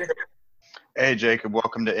 Jake Arthur. Hey, Jacob,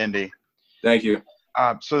 welcome to Indy. Thank you.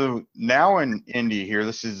 So now in Indy here,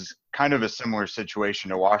 this is kind of a similar situation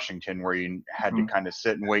to Washington, where you had to kind of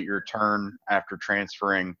sit and wait your turn after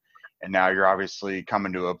transferring, and now you're obviously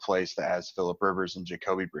coming to a place that has Philip Rivers and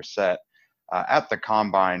Jacoby Brissett. At the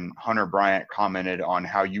Combine, Hunter Bryant commented on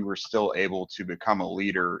how you were still able to become a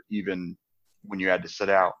leader even when you had to sit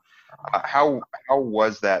out. How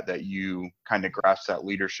was that you kind of grasped that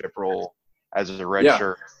leadership role as a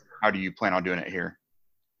redshirt? How do you plan on doing it here?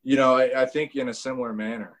 You know, I think in a similar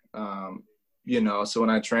manner. You know, so when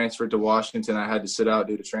I transferred to Washington, I had to sit out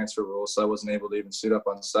due to transfer rules, so I wasn't able to even suit up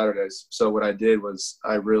on Saturdays. So what I did was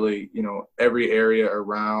I really, you know, every area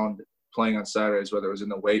around playing on Saturdays, whether it was in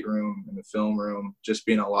the weight room, in the film room, just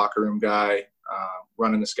being a locker room guy,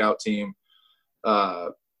 running the scout team,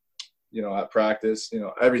 you know, at practice, you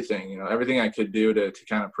know, everything I could do to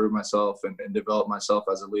kind of prove myself and develop myself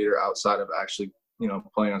as a leader outside of actually, you know,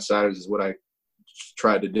 playing on Saturdays is what I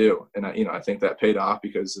tried to do. And I think that paid off,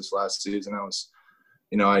 because this last season I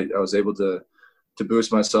was able to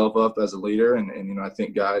boost myself up as a leader, and you know, I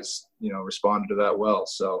think guys, you know, responded to that well.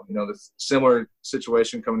 So, you know, the similar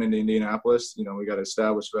situation coming into Indianapolis, you know, we got an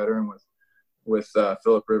established veteran with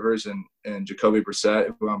Philip Rivers and Jacoby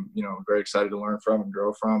Brissett, who I'm, you know, very excited to learn from and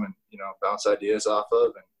grow from, and, you know, bounce ideas off of.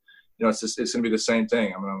 And, you know, it's going to be the same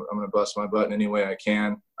thing. I'm going to bust my butt in any way I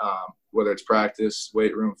can, whether it's practice,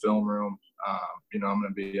 weight room, film room. You know, I'm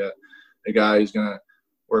going to be a guy who's going to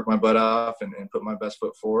work my butt off and put my best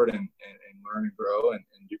foot forward and learn and grow and,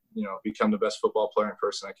 you know, become the best football player and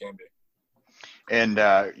person I can be. And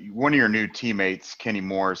one of your new teammates, Kenny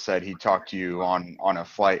Moore, said he talked to you on a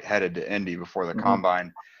flight headed to Indy before the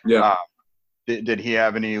Combine. Yeah. Did he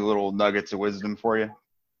have any little nuggets of wisdom for you?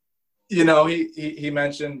 You know, he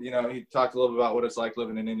mentioned, you know, he talked a little bit about what it's like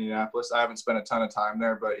living in Indianapolis. I haven't spent a ton of time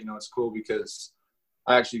there, but, you know, it's cool because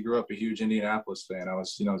I actually grew up a huge Indianapolis fan. I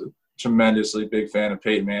was, you know, a tremendously big fan of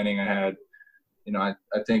Peyton Manning. I had, you know, I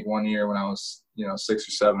think one year when I was, you know, 6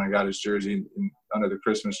 or 7, I got his jersey under the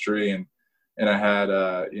Christmas tree, and I had,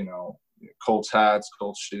 you know, Colts hats,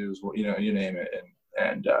 Colts shoes, you know, you name it.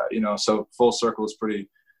 And you know, so full circle is pretty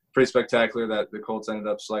pretty spectacular that the Colts ended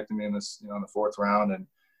up selecting me in this, in the 4th round. And,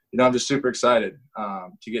 I'm just super excited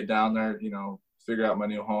to get down there, figure out my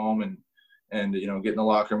new home and get in the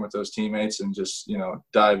locker room with those teammates and just,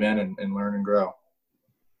 dive in and learn and grow.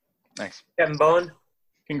 Thanks. Kevin Bowen.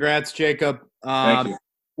 Congrats, Jacob. Thank you.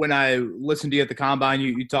 When I listened to you at the Combine,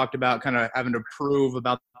 you talked about kind of having to prove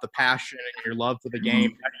about the passion and your love for the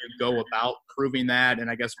game. How do you go about proving that? And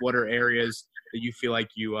I guess what are areas that you feel like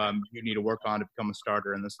you need to work on to become a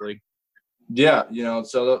starter in this league? Yeah,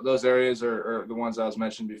 so those areas are the ones I was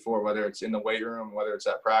mentioning before, whether it's in the weight room, whether it's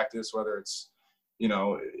at practice, whether it's,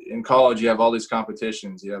 in college you have all these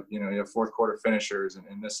competitions. You have fourth quarter finishers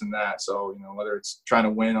and this and that. So, whether it's trying to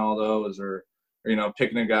win all those or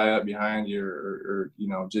picking a guy up behind you or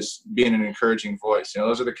just being an encouraging voice.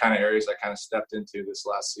 Those are the kind of areas I kind of stepped into this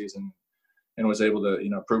last season and was able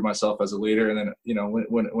to, prove myself as a leader. And then,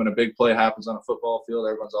 when a big play happens on a football field,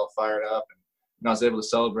 everyone's all fired up. And I was able to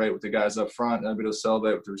celebrate with the guys up front, and I was able to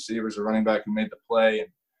celebrate with the receivers or running back who made the play. And,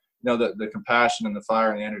 the compassion and the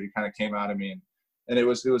fire and the energy kind of came out of me. And it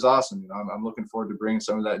was awesome. I'm looking forward to bringing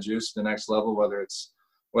some of that juice to the next level, whether it's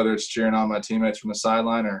cheering on my teammates from the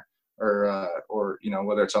sideline or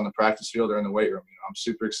whether it's on the practice field or in the weight room. I'm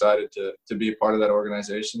super excited to be a part of that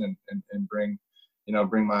organization and bring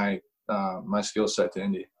my my skill set to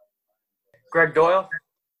Indy. Greg Doyle.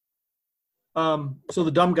 So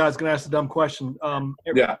the dumb guy's going to ask the dumb question.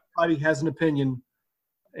 Everybody has an opinion,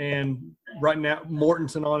 and right now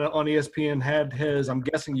Mortensen on ESPN had his. I'm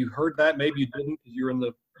guessing you heard that. Maybe you didn't because you're in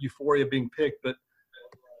the euphoria of being picked. But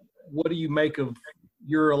what do you make of?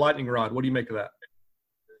 You're a lightning rod. What do you make of that?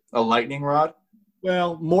 A lightning rod?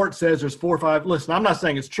 Well, Mort says there's 4 or 5. Listen, I'm not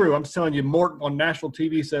saying it's true. I'm just telling you, Mort on national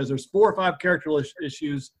TV says there's 4 or 5 character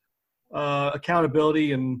issues,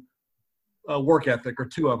 accountability and work ethic are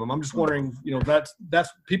 2 of them. I'm just wondering, that's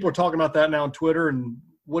people are talking about that now on Twitter, and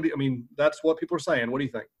that's what people are saying. What do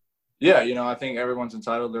you think? Yeah, I think everyone's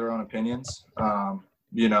entitled to their own opinions.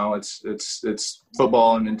 It's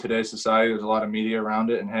football, and in today's society, there's a lot of media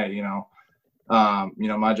around it. And hey,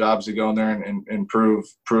 my job is to go in there and prove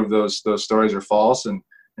those stories are false and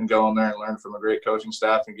go in there and learn from a great coaching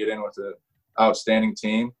staff and get in with an outstanding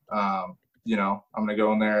team. I'm going to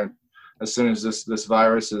go in there as soon as this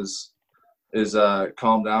virus is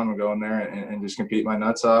calmed down. We'll go in there and just compete my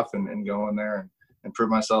nuts off and go in there and prove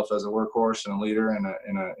myself as a workhorse and a leader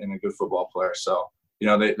and a good football player. So,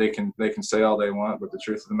 they can say all they want, but the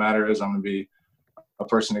truth of the matter is I'm going to be a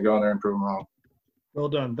person to go in there and prove them wrong. Well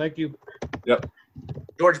done. Thank you. Yep.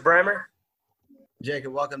 George Brammer.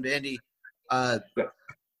 Jacob, welcome to Indy. At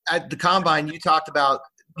the Combine, you talked about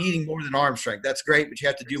needing more than arm strength. That's great, but you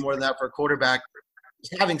have to do more than that for a quarterback.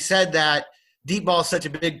 Having said that, deep ball is such a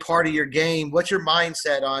big part of your game. What's your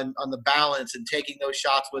mindset on the balance and taking those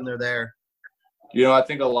shots when they're there? I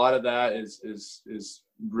think a lot of that is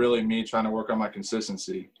really me trying to work on my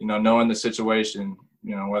consistency. Knowing the situation,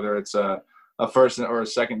 whether it's a first or a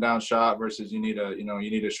second down shot versus you need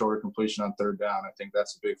a shorter completion on third down. I think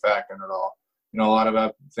that's a big factor in it all. A lot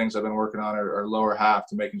of things I've been working on are lower half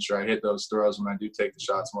to making sure I hit those throws when I do take the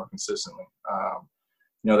shots more consistently.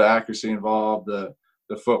 The accuracy involved, the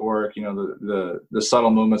footwork, the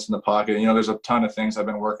subtle movements in the pocket. There's a ton of things I've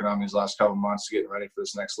been working on these last couple of months to get ready for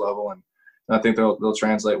this next level, and I think they'll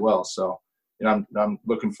translate well. So, I'm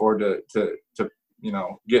looking forward to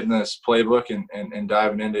getting this playbook and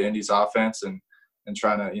diving into Indy's offense and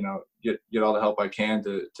trying to, get all the help I can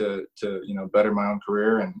to better my own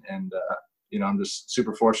career. And I'm just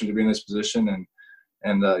super fortunate to be in this position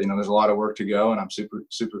and there's a lot of work to go, and I'm super,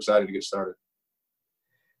 super excited to get started.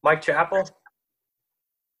 Mike Chappell.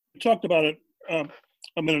 We talked about it a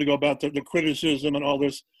minute ago about the criticism and all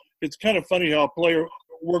this. It's kind of funny how a player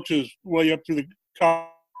works his way up through the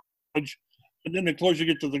college, and then the closer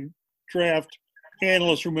you get to the draft,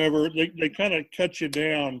 analysts, whomever, they kind of cut you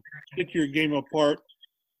down, pick your game apart.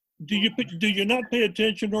 Do you not pay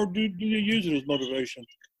attention, or do you use it as motivation?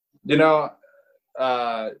 Media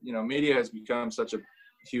has become such a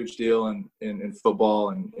huge deal in football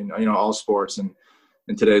and in all sports and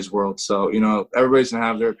in today's world. So, everybody's gonna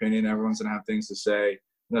have their opinion. Everyone's gonna have things to say,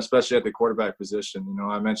 especially at the quarterback position.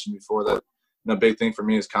 I mentioned before that big thing for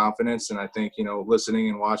me is confidence. And I think, listening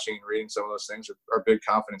and watching and reading some of those things are big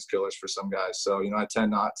confidence killers for some guys. So, I tend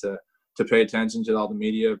not to pay attention to all the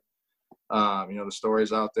media, the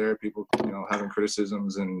stories out there, people, having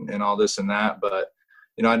criticisms and all this and that. But,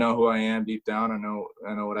 I know who I am deep down. I know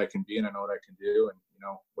what I can be, and I know what I can do. And,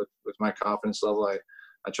 with my confidence level,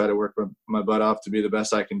 I try to work my butt off to be the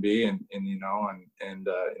best I can be. And that's going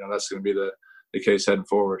to be the case heading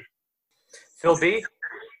forward. Phil B.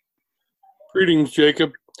 Greetings,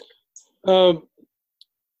 Jacob.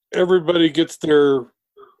 everybody gets their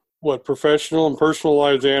professional and personal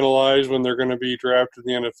lives analyzed when they're going to be drafted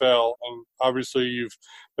in the NFL. And obviously you've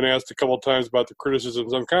been asked a couple of times about the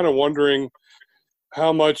criticisms. I'm kind of wondering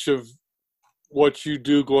how much of what you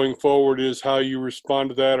do going forward is how you respond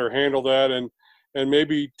to that or handle that, and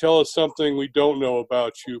maybe tell us something we don't know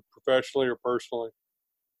about you professionally or personally.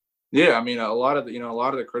 Yeah, I mean, a lot of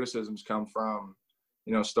the criticisms come from,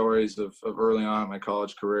 stories of early on in my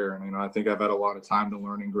college career. And, I think I've had a lot of time to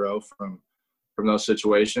learn and grow from those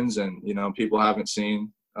situations. And, people haven't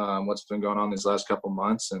seen what's been going on these last couple of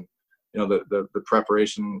months, and, the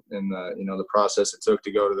preparation and the process it took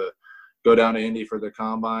to go down to Indy for the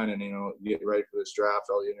combine and, get ready for this draft,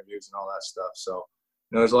 all the interviews and all that stuff. So,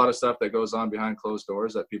 there's a lot of stuff that goes on behind closed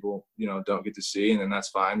doors that people, don't get to see. And then that's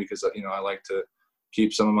fine, because, I like to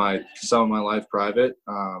keep some of my life private.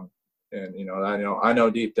 And, I know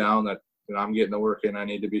deep down that I'm getting the work in I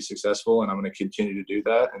need to be successful, and I'm going to continue to do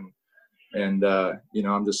that. And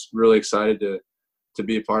I'm just really excited to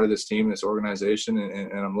be a part of this team, this organization,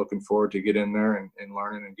 and I'm looking forward to get in there and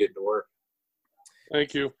learning and getting to work.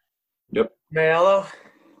 Thank you. Yep. Mayello.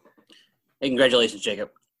 Hey, congratulations, Jacob.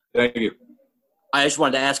 Thank you. I just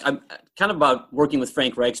wanted to ask, I'm kind of about working with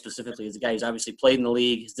Frank Reich specifically, as a guy who's obviously played in the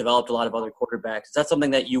league, has developed a lot of other quarterbacks. Is that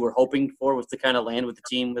something that you were hoping for, was to kind of land with the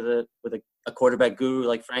team with a quarterback guru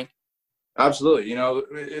like Frank? Absolutely.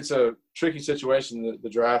 It's a tricky situation, the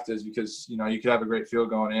draft is, because, you could have a great field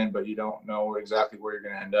going in, but you don't know exactly where you're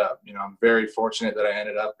going to end up. I'm very fortunate that I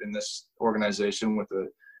ended up in this organization with a,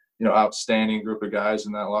 outstanding group of guys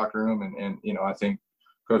in that locker room. And I think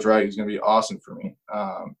Coach Wright is going to be awesome for me.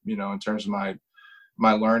 In terms of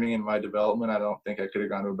my learning and my development, I don't think I could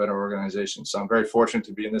have gone to a better organization. So I'm very fortunate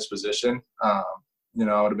to be in this position. I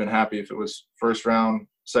would have been happy if it was first round,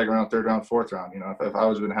 second round, third round, fourth round. If I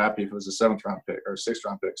was been happy if it was a seventh round pick or sixth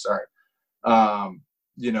round pick. Sorry. I'm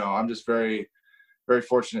just very, very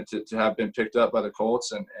fortunate to have been picked up by the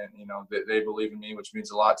Colts, and they believe in me, which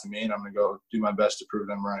means a lot to me, and I'm going to go do my best to prove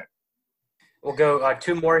them right. We'll go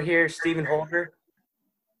two more here. Stephen Holder.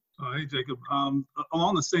 Hey, Jacob.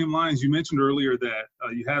 Along the same lines, you mentioned earlier that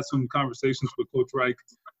you had some conversations with Coach Reich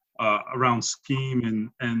around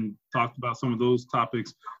scheme and talked about some of those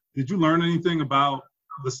topics. Did you learn anything about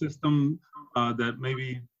the system that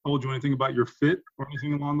maybe told you anything about your fit or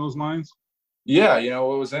anything along those lines? Yeah,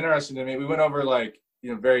 what was interesting to me, we went over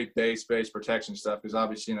very base protection stuff, because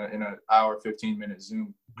obviously in an hour, 15-minute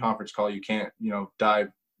Zoom conference call, you can't, dive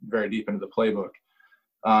very deep into the playbook.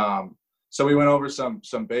 So we went over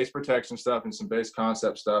some base protection stuff and some base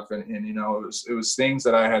concept stuff, and it was things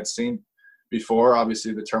that I had seen before.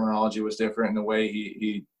 Obviously the terminology was different, and the way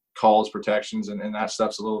he calls protections and that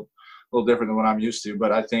stuff's a little different than what I'm used to.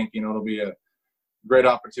 But I think it'll be a great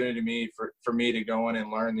opportunity for me to go in and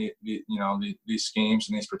learn these schemes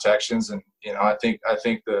and these protections. And I think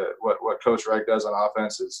what Coach Reich does on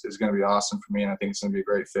offense is going to be awesome for me, and I think it's going to be a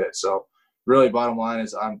great fit. So really, bottom line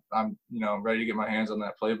is I'm ready to get my hands on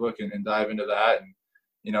that playbook and dive into that,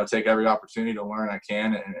 and take every opportunity to learn I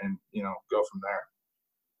can and go from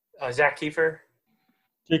there. Zach Kiefer.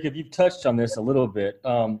 Jacob, you've touched on this a little bit.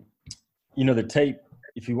 The tape,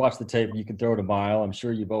 if you watch the tape, you can throw it a mile. I'm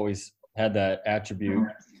sure you've always had that attribute.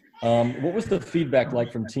 What was the feedback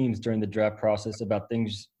like from teams during the draft process about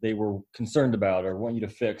things they were concerned about or want you to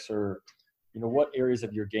fix, or what areas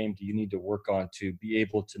of your game do you need to work on to be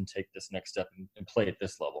able to take this next step and play at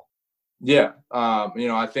this level? Yeah.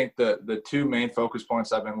 I think the two main focus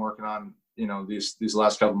points I've been working on, these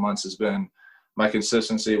last couple of months has been my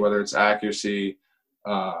consistency, whether it's accuracy,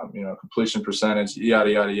 completion percentage,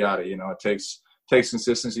 yada, yada, yada. It takes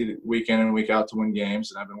consistency week in and week out to win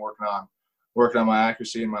games. And I've been working on my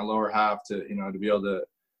accuracy in my lower half to be able to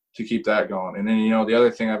keep that going. And then, the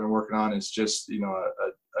other thing I've been working on is just,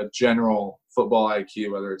 a general football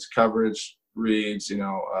IQ, whether it's coverage, reads,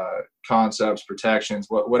 concepts, protections,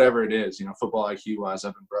 whatever it is, football IQ wise,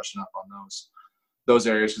 I've been brushing up on those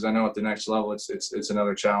areas, because I know at the next level, it's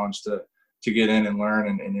another challenge to get in and learn,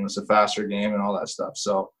 and it's a faster game and all that stuff.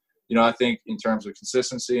 So, I think in terms of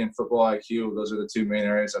consistency and football IQ, those are the two main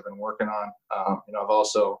areas I've been working on. I've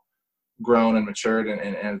also grown and matured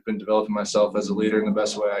and been developing myself as a leader in the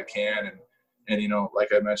best way I can. And like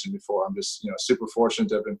I mentioned before, I'm just, super fortunate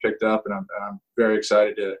to have been picked up, and I'm very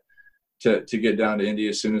excited to get down to Indy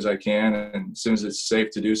as soon as I can, and as soon as it's safe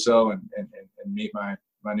to do so, and meet my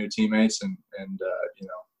new teammates and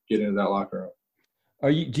get into that locker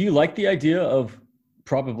room. Do you like the idea of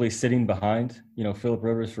probably sitting behind, Phillip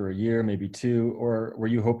Rivers for a year, maybe two, or were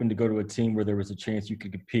you hoping to go to a team where there was a chance you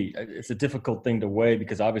could compete? It's a difficult thing to weigh,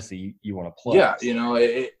 because obviously you want to play. Yeah,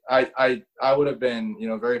 I would have been,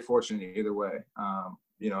 very fortunate either way.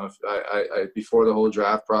 if I before the whole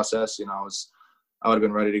draft process, I would have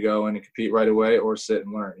been ready to go in and compete right away or sit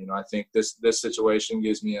and learn. I think this situation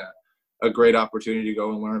gives me a great opportunity to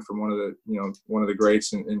go and learn from one of the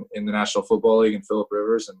greats in the National Football League, and Phillip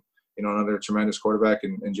Rivers, and another tremendous quarterback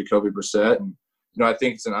in Jacoby Brissett. And I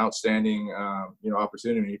think it's an outstanding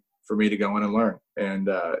opportunity for me to go in and learn. And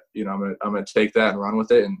I'm gonna take that and run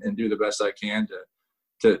with it and do the best I can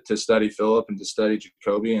to study Phillip and to study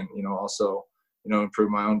Jacoby, and also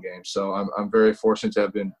improve my own game. So I'm very fortunate to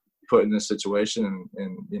have been put in this situation,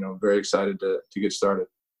 and very excited to get started.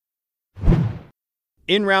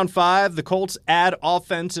 In round 5, the Colts add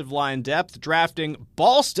offensive line depth, drafting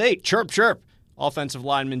Ball State, chirp, offensive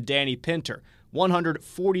lineman Danny Pinter,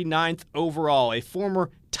 149th overall, a former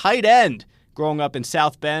tight end growing up in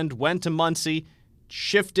South Bend, went to Muncie,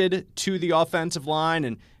 shifted to the offensive line,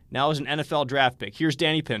 and now is an NFL draft pick. Here's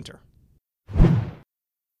Danny Pinter.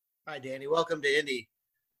 Hi, Danny. Welcome to Indy.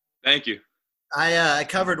 Thank you. I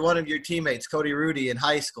covered one of your teammates, Cody Rudy, in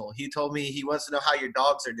high school. He told me he wants to know how your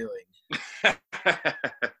dogs are doing.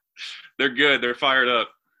 They're good. They're fired up.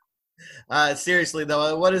 Seriously,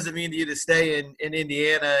 though, what does it mean to you to stay in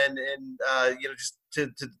Indiana and just to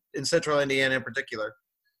in Central Indiana in particular?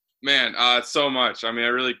 Man, so much. I mean, I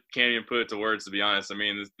really can't even put it to words, to be honest. I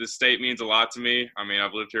mean, this state means a lot to me. I mean,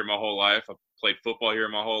 I've lived here my whole life. I've played football here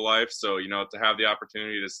my whole life. So, to have the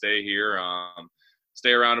opportunity to stay here,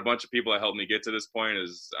 stay around a bunch of people that helped me get to this point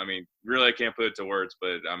is, I mean, really I can't put it to words,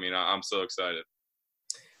 but I mean, I'm so excited.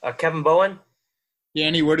 Kevin Bowen?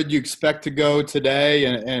 Danny, where did you expect to go today,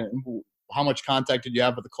 and how much contact did you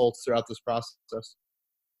have with the Colts throughout this process?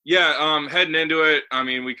 Yeah, heading into it, I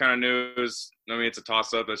mean, we kind of knew it's a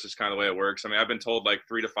toss-up. That's just kind of the way it works. I mean, I've been told like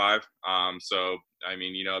 3 to 5. So, I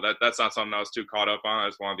mean, that's not something I was too caught up on. I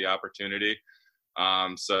just wanted the opportunity.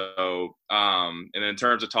 And then in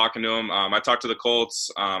terms of talking to him, I talked to the Colts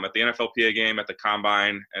at the NFLPA game, at the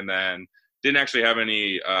Combine, and then didn't actually have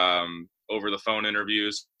any over the phone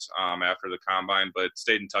interviews after the Combine, but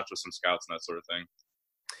stayed in touch with some scouts and that sort of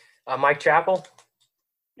thing. Mike Chappell?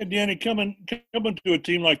 And Danny, coming to a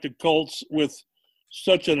team like the Colts with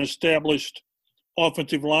such an established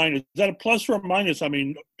offensive line, is that a plus or a minus? I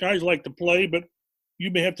mean, guys like to play, but you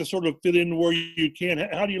may have to sort of fit in where you can.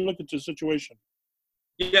 How do you look at the situation?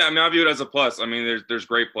 Yeah, I mean, I view it as a plus. I mean, there's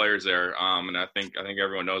great players there, and I think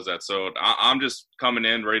everyone knows that. So I'm just coming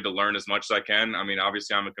in ready to learn as much as I can. I mean,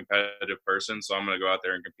 obviously I'm a competitive person, so I'm going to go out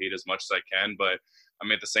there and compete as much as I can. But I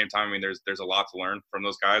mean, at the same time, I mean, there's a lot to learn from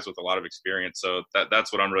those guys with a lot of experience. So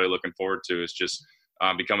that's what I'm really looking forward to, is just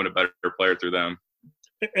becoming a better player through them.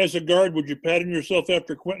 As a guard, would you pattern yourself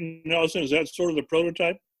after Quentin Nelson? Is that sort of the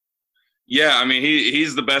prototype? Yeah, I mean,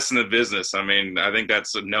 he's the best in the business. I mean, I think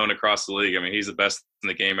that's known across the league. I mean, he's the best in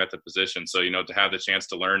the game at the position. So, to have the chance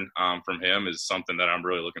to learn from him is something that I'm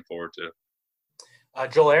really looking forward to.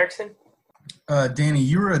 Joel Erickson? Danny,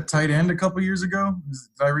 you were a tight end a couple years ago.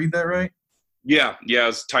 Did I read that right? Yeah, I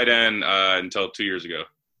was tight end until 2 years ago.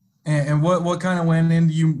 And what kind of went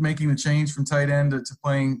into you making the change from tight end to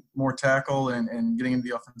playing more tackle and getting into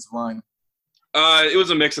the offensive line? It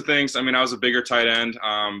was a mix of things. I mean, I was a bigger tight end,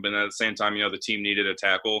 but at the same time, the team needed a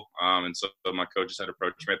tackle. And so my coaches had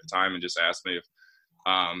approached me at the time and just asked me if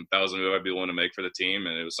that was a move I'd be willing to make for the team.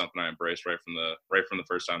 And it was something I embraced right from the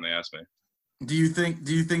first time they asked me. Do you think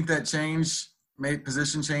that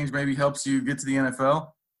position change maybe helps you get to the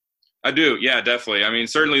NFL? I do. Yeah, definitely. I mean,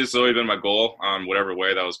 certainly this has always been my goal on whatever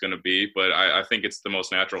way that was going to be, but I think it's the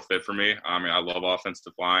most natural fit for me. I mean, I love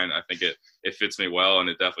offensive line. I think it fits me well, and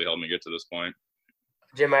it definitely helped me get to this point.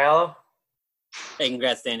 Jim Aiello? Hey,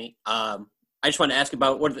 congrats, Danny. I just wanted to ask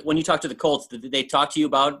about when you talked to the Colts, did they talk to you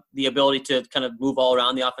about the ability to kind of move all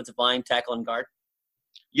around the offensive line, tackle, and guard?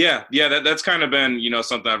 Yeah, that's kind of been,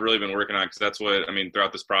 something I've really been working on, because that's what, I mean,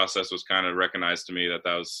 throughout this process was kind of recognized to me that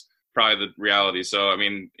was probably the reality. So, I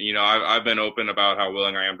mean, I've been open about how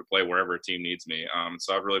willing I am to play wherever a team needs me.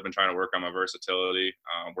 So I've really been trying to work on my versatility,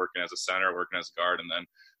 working as a center, working as a guard, and then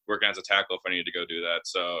working as a tackle if I need to go do that.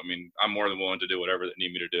 So, I mean, I'm more than willing to do whatever they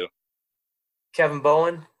need me to do. Kevin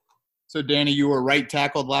Bowen? So, Danny, you were right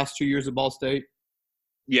tackled last 2 years at Ball State?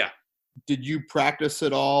 Yeah. Did you practice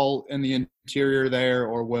at all in the interior there,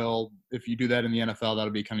 or if you do that in the NFL,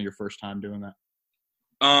 that'll be kind of your first time doing that?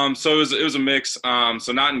 So it was a mix.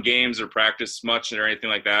 So not in games or practice much or anything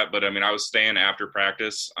like that. But I mean, I was staying after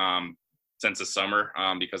practice since the summer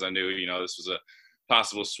because I knew, this was a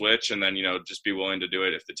possible switch, and then, just be willing to do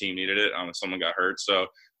it if the team needed it if someone got hurt. So,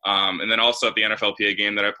 and then also at the NFLPA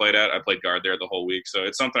game that I played guard there the whole week. So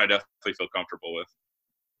it's something I definitely feel comfortable with.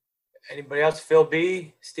 Anybody else? Phil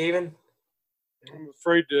B, Steven? I'm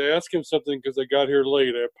afraid to ask him something because I got here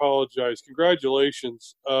late. I apologize.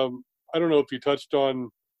 Congratulations. I don't know if you touched on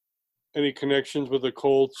any connections with the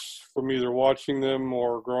Colts from either watching them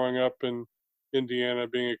or growing up in Indiana,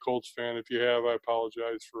 being a Colts fan. If you have, I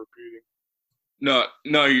apologize for repeating.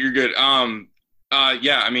 No, you're good.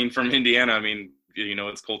 Yeah, I mean, from Indiana, I mean, you know,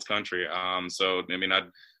 it's Colts country. So, I mean,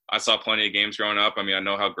 I saw plenty of games growing up. I mean, I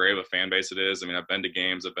know how great of a fan base it is. I mean, I've been to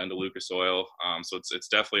games. I've been to Lucas Oil. So it's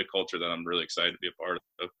definitely a culture that I'm really excited to be a part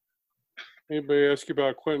of. Anybody ask you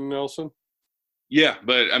about Quentin Nelson? Yeah,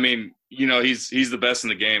 but I mean, you know, he's the best in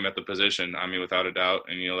the game at the position. I mean, without a doubt,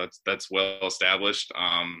 and you know that's well established.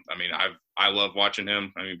 I mean, I love watching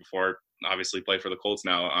him. I mean, before obviously play for the Colts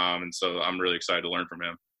now, and so I'm really excited to learn from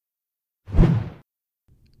him.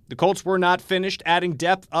 The Colts were not finished adding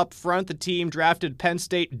depth up front. The team drafted Penn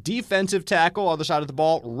State defensive tackle, other side of the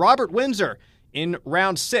ball, Robert Windsor, in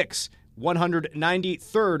round 6,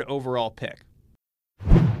 193rd overall pick.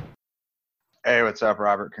 Hey, what's up,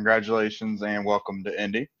 Robert? Congratulations and welcome to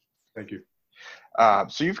Indy. Thank you.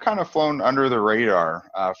 So you've kind of flown under the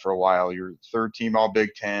radar for a while. You're third team All Big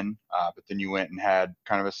Ten, but then you went and had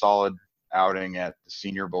kind of a solid outing at the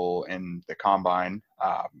Senior Bowl and the Combine.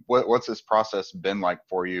 What's this process been like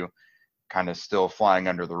for you, kind of still flying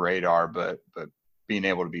under the radar, but being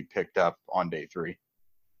able to be picked up on day 3?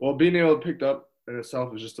 Well, being able to pick up in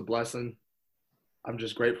itself is just a blessing. I'm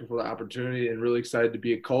just grateful for the opportunity and really excited to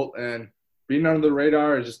be a Colt. And being under the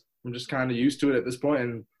radar is I'm just kind of used to it at this point.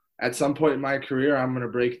 And at some point in my career, I'm going to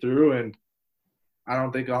break through, and I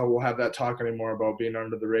don't think I will have that talk anymore about being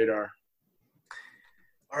under the radar.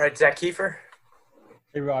 All right, Zach Kiefer.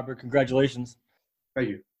 Hey, Robert. Congratulations. Thank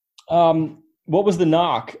you. What was the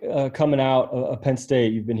knock coming out of Penn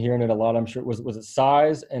State? You've been hearing it a lot, I'm sure. Was it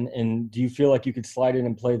size? And do you feel like you could slide in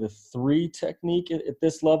and play the 3 technique at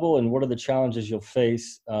this level? And what are the challenges you'll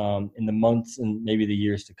face in the months and maybe the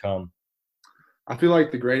years to come? I feel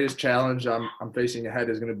like the greatest challenge I'm facing ahead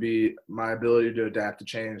is going to be my ability to adapt to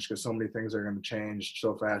change, because so many things are going to change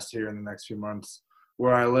so fast here in the next few months.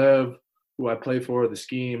 Where I live, who I play for, the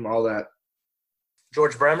scheme, all that.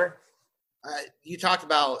 George Bremer? You talked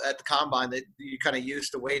about at the Combine that you kind of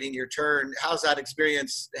used to waiting your turn. How's that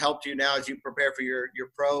experience helped you now as you prepare for your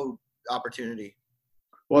pro opportunity?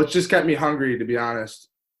 Well, it's just kept me hungry, to be honest,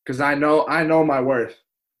 because I know my worth,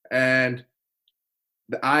 and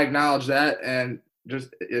I acknowledge that. And just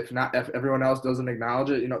if everyone else doesn't acknowledge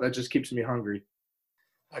it, you know, that just keeps me hungry.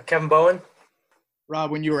 Kevin Bowen? Rob,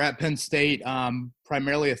 when you were at Penn State,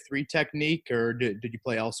 primarily a 3 technique, or did you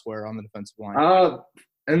play elsewhere on the defensive line?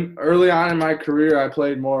 And early on in my career, I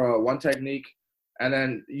played more 1 technique, and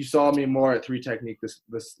then you saw me more at 3 technique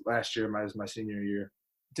this last year, my senior year.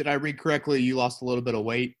 Did I read correctly? You lost a little bit of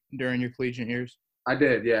weight during your collegiate years? I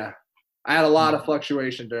did, yeah. I had a lot of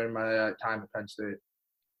fluctuation during my time at Penn State.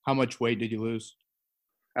 How much weight did you lose?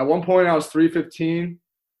 At one point, I was 315,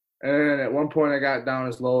 and at one point, I got down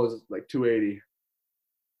as low as like 280.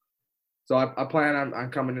 So I plan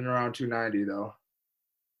on coming in around 290, though.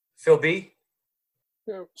 Phil B?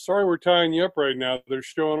 Yeah, sorry we're tying you up right now. They're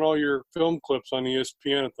showing all your film clips on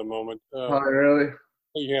ESPN at the moment. Oh, really?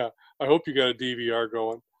 Yeah. I hope you got a DVR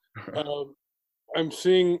going. I'm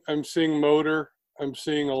seeing motor. I'm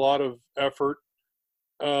seeing a lot of effort.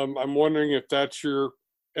 I'm wondering if that's your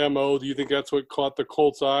MO. Do you think that's what caught the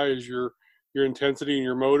Colts' eye, is your intensity and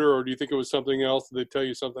your motor, or do you think it was something else? Did they tell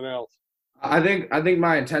you something else? I think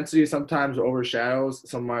my intensity sometimes overshadows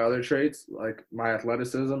some of my other traits, like my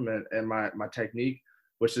athleticism and my technique,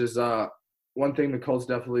 which is one thing the Colts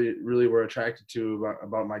definitely really were attracted to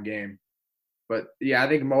about my game. But, yeah, I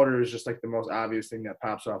think motor is just like the most obvious thing that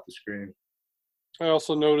pops off the screen. I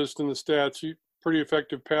also noticed in the stats, you're pretty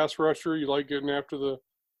effective pass rusher. You like getting after the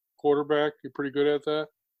quarterback. You're pretty good at that.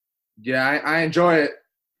 Yeah, I enjoy it.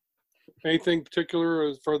 Anything particular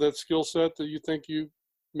as far as that skill set that you think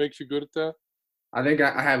makes you good at that? I think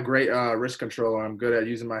I have great wrist control, and I'm good at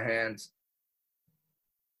using my hands.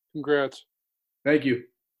 Congrats. Thank you.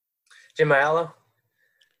 Jim Ayala?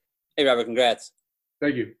 Hey, Robert, congrats.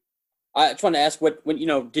 Thank you. I just wanted to ask,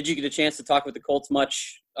 did you get a chance to talk with the Colts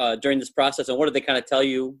much during this process, and what did they kind of tell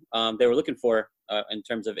you they were looking for in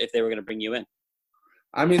terms of if they were going to bring you in?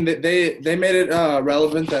 I mean, they made it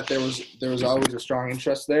relevant that there was always a strong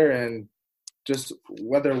interest there, and just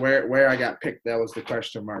where I got picked, that was the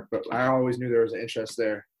question mark. But I always knew there was an interest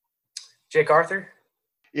there. Jake Arthur?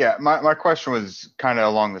 Yeah, my question was kind of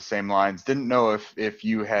along the same lines. Didn't know if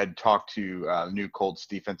you had talked to new Colts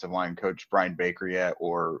defensive line coach Brian Baker yet,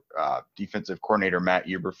 or defensive coordinator Matt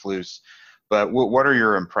Eberflus. But what are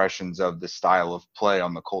your impressions of the style of play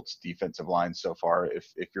on the Colts defensive line so far,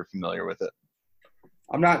 if you're familiar with it?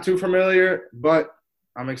 I'm not too familiar, but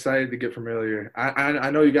I'm excited to get familiar.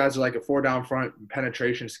 I know you guys are like a 4 down front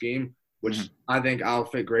penetration scheme, which I think I'll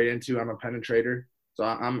fit great into. I'm a penetrator. So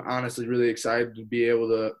I'm honestly really excited to be able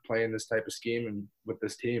to play in this type of scheme and with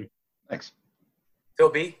this team. Thanks. Phil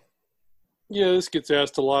B? Yeah, this gets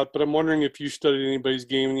asked a lot, but I'm wondering if you studied anybody's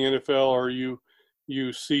game in the NFL, or you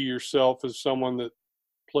see yourself as someone that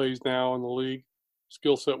plays now in the league,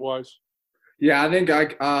 skill set wise. Yeah, I think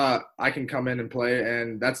I can come in and play,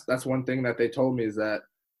 and that's one thing that they told me is that,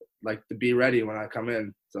 like, to be ready when I come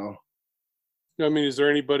in. So, I mean, is there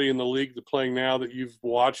anybody in the league that's playing now that you've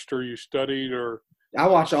watched or you studied or? I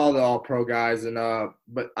watch all the All-Pro guys, and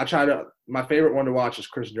but my favorite one to watch is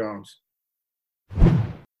Chris Jones.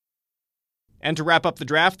 And to wrap up the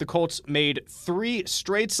draft, the Colts made 3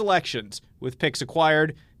 straight selections with picks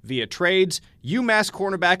acquired via trades. UMass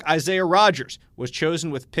cornerback Isaiah Rodgers was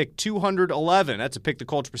chosen with pick 211. That's a pick the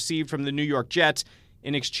Colts received from the New York Jets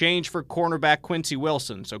in exchange for cornerback Quincy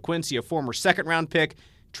Wilson. So Quincy, a former second-round pick,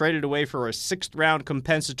 traded away for a 6th-round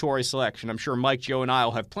compensatory selection. I'm sure Mike, Joe, and I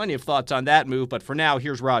will have plenty of thoughts on that move, but for now,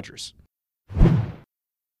 here's Rodgers.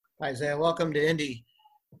 Isaiah, welcome to Indy.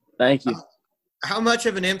 Thank you. How much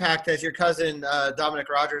of an impact has your cousin Dominic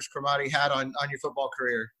Rodgers-Cromartie had on your football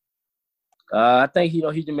career? I think, he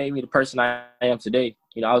just made me the person I am today.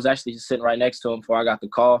 I was actually just sitting right next to him before I got the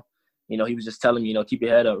call. He was just telling me, keep your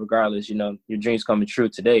head up regardless, your dream's coming true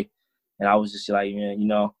today. And I was just like,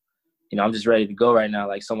 I'm just ready to go right now.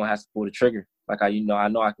 Like, someone has to pull the trigger. Like, I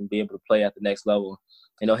know I can be able to play at the next level.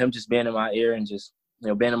 Him just being in my ear and just,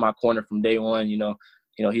 being in my corner from day one,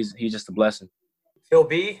 he's just a blessing. Phil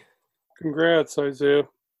B? Congrats, Isaiah.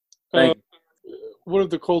 Thank you. What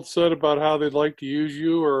have the Colts said about how they'd like to use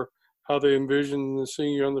you or how they envision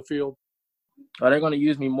seeing you on the field? They're going to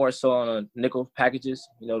use me more so on nickel packages,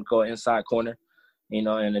 go inside corner,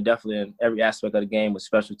 and definitely in every aspect of the game with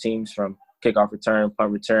special teams from kickoff return,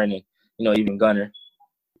 punt return, and, even gunner.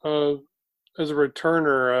 As a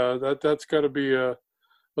returner, that's got to be a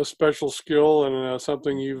special skill and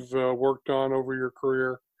something you've worked on over your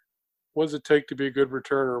career. What does it take to be a good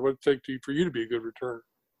returner? What does it take for you to be a good returner?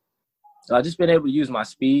 I've just been able to use my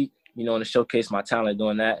speed, and to showcase my talent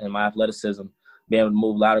doing that and my athleticism, being able to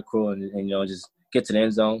move lateral and just get to the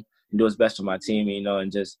end zone and do what's best for my team,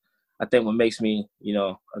 and just I think what makes me,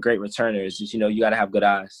 a great returner is just, you got to have good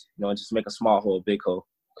eyes, and just make a small hole, a big hole.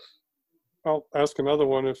 I'll ask another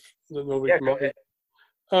one if nobody can mind.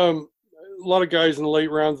 A lot of guys in the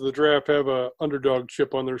late rounds of the draft have a underdog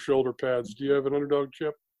chip on their shoulder pads. Do you have an underdog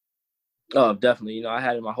chip? Oh, definitely. I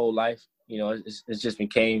had it my whole life. It's just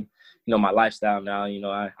became, my lifestyle now.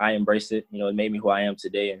 I embrace it. It made me who I am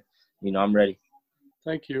today, and, I'm ready.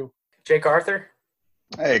 Thank you. Jake Arthur?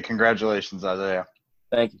 Hey, congratulations, Isaiah.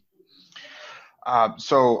 Thank you.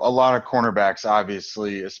 So a lot of cornerbacks,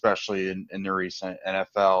 obviously, especially in the recent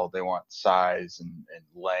NFL, they want size and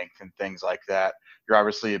length and things like that. You're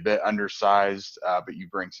obviously a bit undersized, but you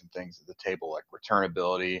bring some things to the table like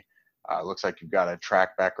returnability. Looks like you've got a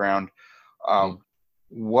track background.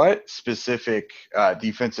 What specific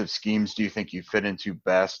defensive schemes do you think you fit into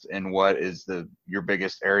best, and what is your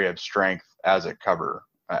biggest area of strength as a cover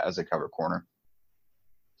corner?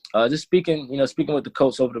 Just speaking with the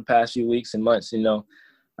Colts over the past few weeks and months,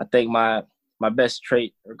 I think my best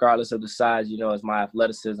trait, regardless of the size, is my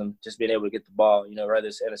athleticism, just being able to get the ball, whether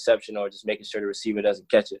it's interception or just making sure the receiver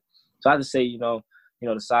doesn't catch it. So I have to say, the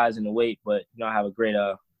size and the weight, but, I have a great,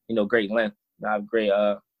 great length. I have great,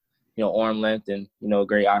 arm length and,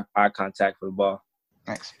 great eye contact for the ball.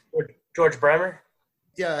 Thanks. George Bremer?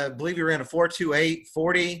 Yeah, I believe you ran a 4.28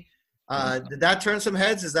 40. Did that turn some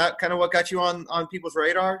heads? Is that kind of what got you on people's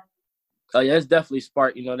radar? Yeah, it's definitely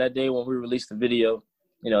sparked. That day when we released the video,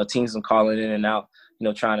 teams are calling in and out,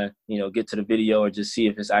 trying to, get to the video or just see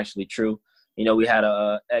if it's actually true. We had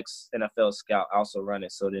a ex-NFL scout also run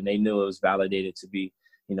it, so then they knew it was validated to be,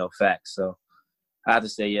 facts. So I have to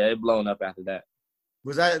say, yeah, it blown up after that.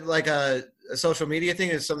 Was that like a social media thing?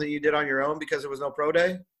 Is something you did on your own because there was no pro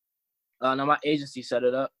day? No, my agency set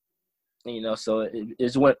it up. So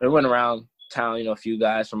it went around town. A few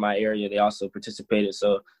guys from my area, they also participated.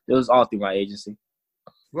 So it was all through my agency.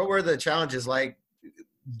 What were the challenges like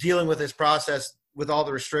dealing with this process with all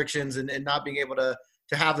the restrictions and not being able to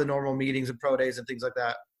have the normal meetings and pro days and things like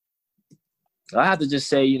that? I have to just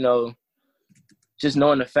say, just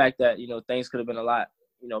knowing the fact that, things could have been a lot,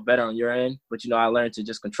 better on your end. But, I learned to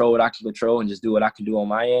just control what I can control and just do what I can do on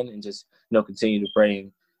my end and just, continue to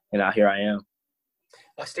pray. And here I am.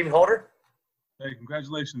 Stephen Holder? Hey,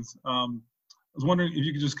 congratulations. I was wondering if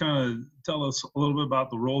you could just kind of tell us a little bit about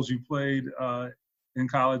the roles you played in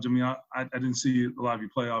college? I mean, I didn't see a lot of you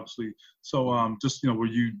play, obviously. So just, were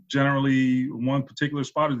you generally one particular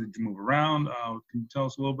spot, or did you move around? Can you tell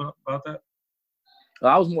us a little bit about that?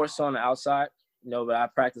 Well, I was more so on the outside, but I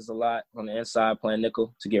practiced a lot on the inside playing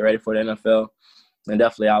nickel to get ready for the NFL. And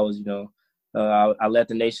definitely I was, I led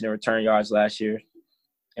the nation in return yards last year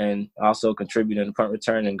and also contributed in punt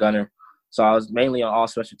return and gunner. So I was mainly on all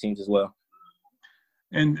special teams as well.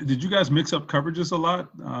 And did you guys mix up coverages a lot?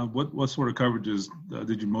 What sort of coverages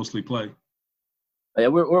did you mostly play? Yeah,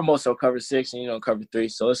 we're most so cover 6 and, cover 3.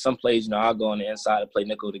 So there's some plays, I'll go on the inside and play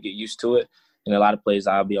nickel to get used to it. And a lot of plays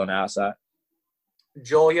I'll be on the outside.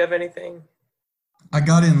 Joel, you have anything? I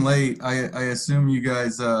got in late. I assume you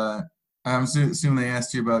guys I'm assuming they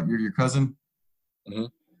asked you about your cousin? Mm-hmm.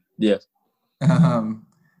 Yes.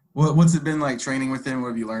 What's it been like training with him? What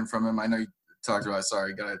have you learned from him? I know you talked about it.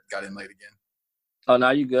 Sorry, got in late again. Oh,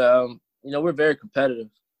 no, you good. We're very competitive.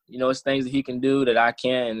 It's things that he can do that I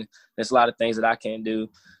can, and there's a lot of things that I can't do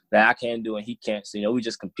that I can do and he can't. So, we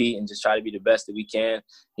just compete and just try to be the best that we can.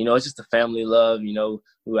 It's just a family love.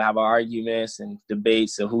 We have our arguments and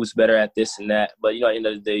debates of who's better at this and that. But, at the end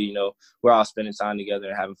of the day, we're all spending time together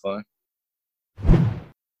and having fun.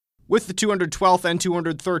 With the 212th and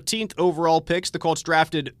 213th overall picks, the Colts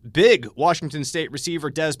drafted big Washington State receiver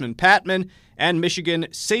Desmond Patman and Michigan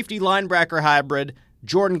safety linebacker hybrid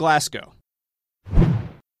Jordan Glasgow.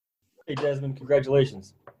 Hey, Desmond,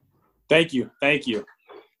 congratulations. Thank you.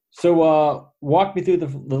 So walk me through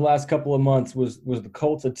the last couple of months. Was the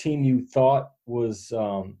Colts a team you thought was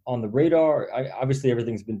on the radar? Obviously,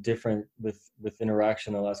 everything's been different with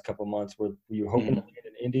interaction the last couple of months. Were you hoping to get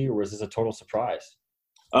in Indy, or was this a total surprise?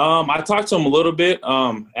 I talked to him a little bit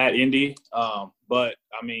at Indy, but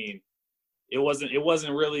I mean, it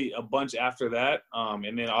wasn't really a bunch after that.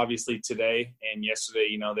 And then obviously today and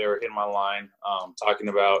yesterday, they were hitting my line talking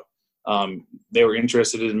about they were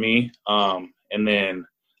interested in me. And then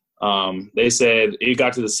they said it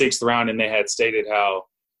got to the 6th round and they had stated how,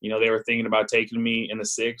 they were thinking about taking me in the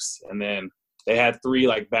 6th. And then they had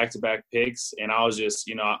 3 back-to-back picks. And I was just,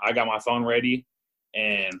 I got my phone ready.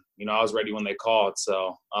 And, I was ready when they called.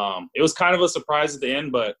 So it was kind of a surprise at the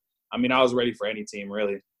end, but, I mean, I was ready for any team,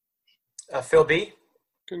 really. Phil B?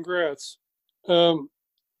 Congrats. In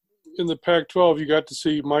the Pac-12, you got to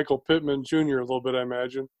see Michael Pittman Jr. a little bit, I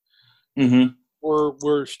imagine. Mm-hmm.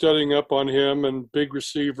 We're studying up on him and big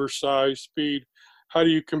receiver, size, speed. How do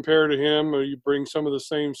you compare to him? Or you bring some of the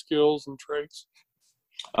same skills and traits?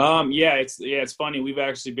 It's funny. We've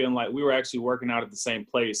actually been we were actually working out at the same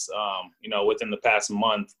place, within the past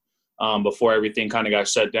month, before everything kind of got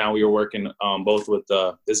shut down. We were working, both with,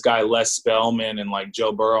 this guy, Les Spellman, and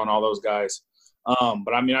Joe Burrow and all those guys.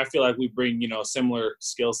 But I mean, I feel like we bring, similar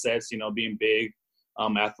skill sets, being big,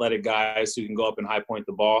 athletic guys who can go up and high point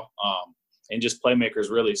the ball, and just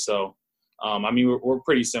playmakers really. So, I mean, we're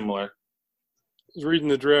pretty similar. I was reading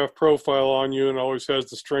the draft profile on you and always has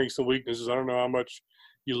the strengths and weaknesses. I don't know how much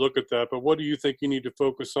you look at that, but what do you think you need to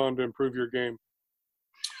focus on to improve your game?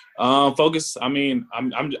 Focus. I mean,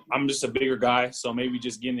 I'm just a bigger guy, so maybe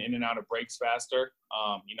just getting in and out of breaks faster,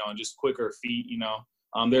 and just quicker feet.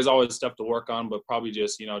 There's always stuff to work on, but probably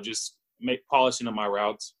just polishing of my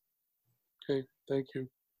routes. Okay, thank you.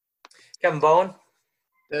 Kevin Bowen.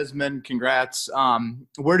 Desmond, congrats.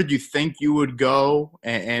 Where did you think you would go,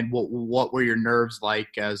 and what were your nerves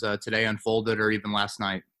like as today unfolded, or even last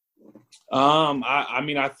night?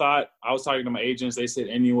 I thought I was talking to my agents. They said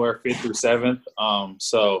anywhere 5th through 7th.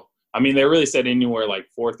 So, I mean, they really said anywhere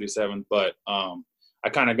 4th through 7th, but, I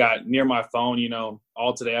kind of got near my phone,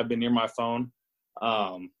 all today I've been near my phone.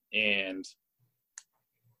 And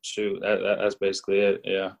shoot, that's basically it.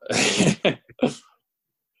 Yeah.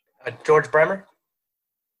 George Bremer.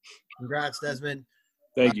 Congrats, Desmond.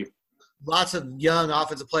 Thank you. Lots of young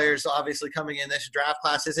offensive players obviously coming in this draft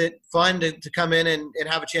class. Is it fun to come in and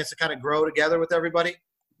have a chance to kind of grow together with everybody?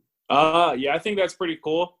 Yeah, I think that's pretty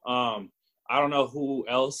cool. I don't know who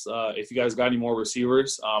else, if you guys got any more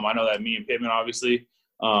receivers. I know that me and Pittman, obviously,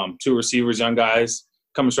 2 receivers, young guys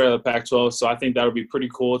coming straight out of the Pac-12. So I think that would be pretty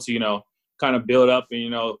cool to, kind of build up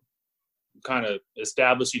and, kind of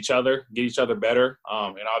establish each other, get each other better.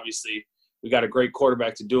 And obviously we got a great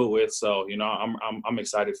quarterback to do it with. So, I'm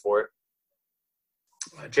excited for it.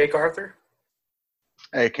 Jake Arthur.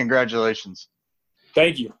 Hey, congratulations.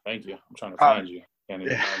 Thank you. I'm trying to find you. Can't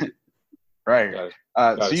even find you. Right.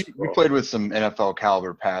 So you played with some NFL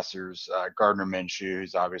caliber passers, Gardner Minshew,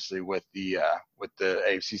 who's obviously with the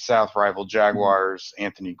AFC South rival Jaguars,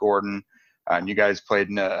 Anthony Gordon, and you guys played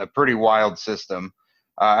in a pretty wild system.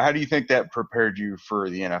 How do you think that prepared you for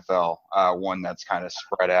the NFL, one that's kind of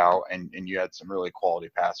spread out and you had some really quality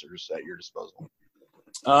passers at your disposal?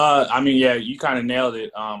 I mean, yeah, you kind of nailed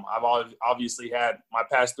it. I've obviously had my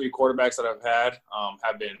past 3 quarterbacks that I've had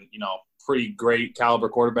have been, pretty great caliber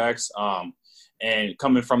quarterbacks. And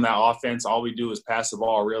coming from that offense, all we do is pass the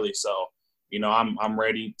ball, really. So, I'm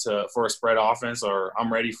ready for a spread offense, or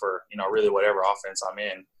I'm ready for, really whatever offense I'm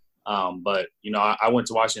in. But I went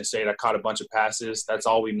to Washington State. I caught a bunch of passes. That's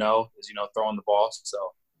all we know is, throwing the ball. So,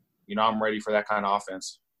 I'm ready for that kind of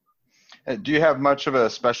offense. Do you have much of a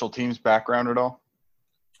special teams background at all?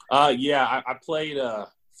 Yeah, I played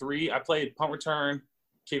 3. I played punt return,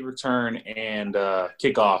 kick return, and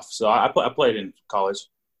kickoff. So I played in college.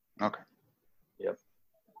 Okay. Yep.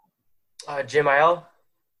 Jim IL.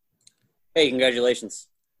 Hey, congratulations.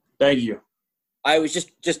 Thank you. I was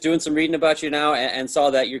just doing some reading about you now and saw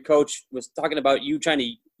that your coach was talking about you trying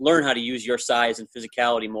to learn how to use your size and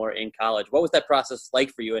physicality more in college. What was that process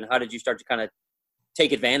like for you, and how did you start to kind of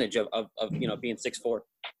take advantage of being 6'4"?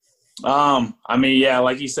 I mean, yeah,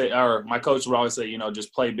 like he said, or my coach would always say,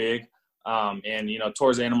 just play big. And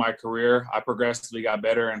towards the end of my career, I progressively got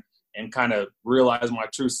better and kind of realized my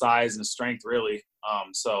true size and strength, really.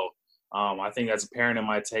 I think that's apparent in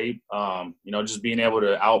my tape. Just being able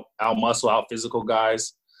to out muscle, out physical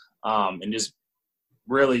guys, and just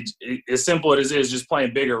really, as simple as it is, just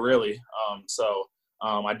playing bigger, really.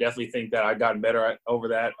 I definitely think that I've gotten better over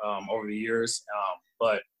that over the years.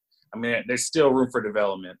 But I mean, there's still room for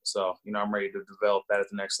development. So, I'm ready to develop that at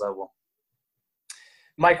the next level.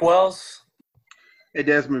 Mike Wells. Hey,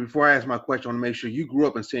 Desmond, before I ask my question, I want to make sure you grew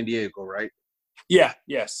up in San Diego, right? Yeah,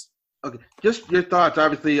 yes. Okay, just your thoughts.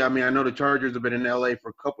 Obviously, I mean, I know the Chargers have been in LA for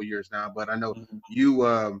a couple years now, but I know you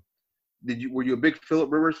were you a big Phillip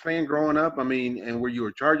Rivers fan growing up? I mean, and were you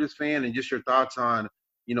a Chargers fan? And just your thoughts on,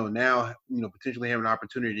 now, potentially having an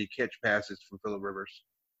opportunity to catch passes from Phillip Rivers.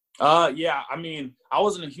 Yeah, I mean, I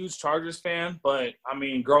wasn't a huge Chargers fan, but I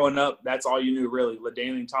mean, growing up, that's all you knew, really,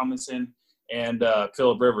 LaDainian Tomlinson and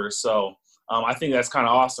Phillip Rivers. So I think that's kind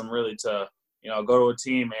of awesome, really, to go to a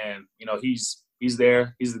team and he's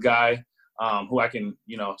there, he's the guy who I can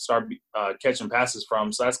start catching passes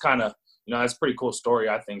from. So that's kind of that's a pretty cool story,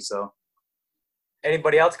 I think. So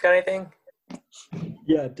anybody else got anything?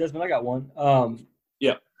 Yeah, Desmond, I got one.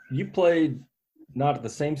 Yeah, you played not at the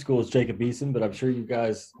same school as Jacob Eason, but I'm sure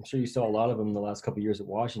you saw a lot of him in the last couple of years at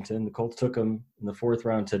Washington. The Colts took him in the 4th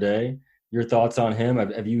round today. Your thoughts on him?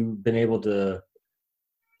 Have you been able to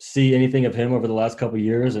see anything of him over the last couple of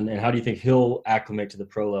years, and how do you think he'll acclimate to the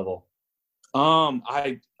pro level?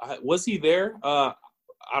 I was he there? I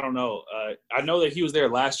don't know. I know that he was there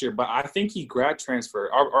last year, but I think he grad transferred,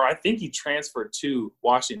 or I think he transferred to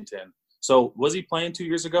Washington. So was he playing 2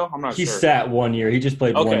 years ago? I'm not sure. He sat 1 year. He just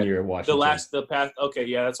played 1 year at Washington. Okay,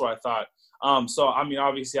 yeah, that's what I thought. So I mean,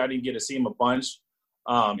 obviously, I didn't get to see him a bunch,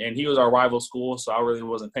 and he was our rival school, so I really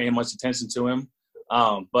wasn't paying much attention to him.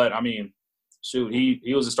 But I mean, shoot,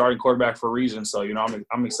 he was a starting quarterback for a reason. So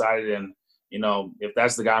I'm excited, and if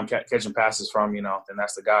that's the guy I'm catching passes from, then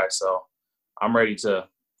that's the guy. So I'm ready to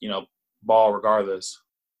ball regardless.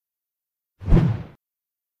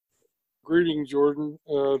 Greetings, Jordan.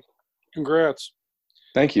 Congrats.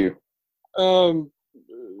 Thank you. Cramming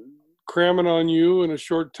on you in a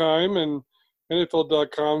short time, and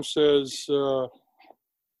NFL.com says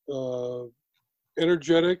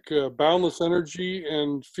energetic, boundless energy,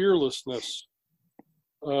 and fearlessness.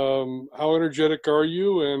 How energetic are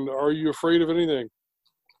you, and are you afraid of anything?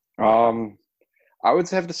 I would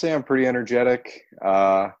have to say I'm pretty energetic.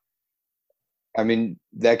 I mean,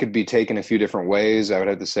 that could be taken a few different ways. I would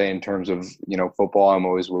have to say in terms of, football, I'm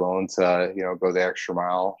always willing to, go the extra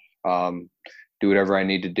mile, do whatever I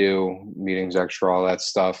need to do, meetings extra, all that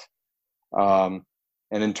stuff. And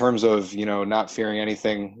in terms of, not fearing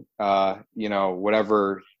anything,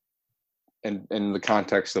 whatever in the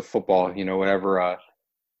context of football, whatever a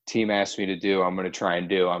team asks me to do, I'm going to try and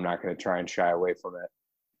do. I'm not going to try and shy away from it.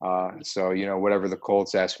 So, whatever the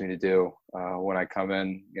Colts ask me to do when I come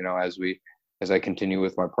in, as I continue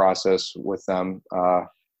with my process with them,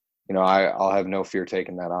 I'll have no fear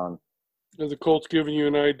taking that on. Have the Colts given you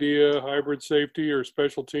an idea, hybrid safety or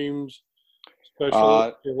special teams,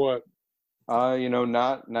 or what?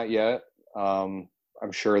 Not yet. I'm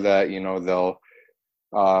sure that, they'll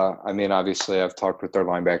obviously I've talked with their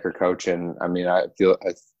linebacker coach, and I feel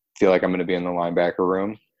like I'm going to be in the linebacker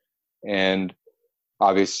room. And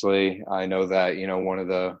obviously, I know that, one of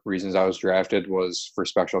the reasons I was drafted was for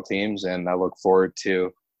special teams, and I look forward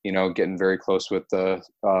to, getting very close with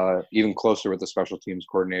even closer with the special teams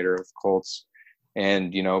coordinator of the Colts,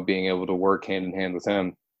 and, being able to work hand in hand with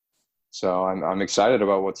him. So I'm excited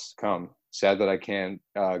about what's to come. Sad that I can't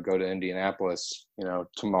go to Indianapolis,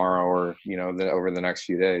 tomorrow or, over the next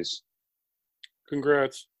few days.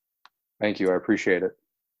 Congrats. Thank you. I appreciate it.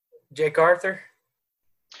 Jake Arthur.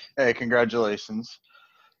 Hey, congratulations.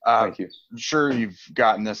 Thank you. I'm sure you've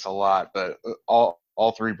gotten this a lot, but all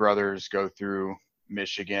three brothers go through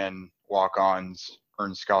Michigan, walk-ons,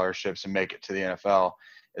 earn scholarships, and make it to the NFL.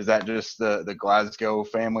 Is that just the Glasgow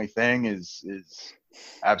family thing? Is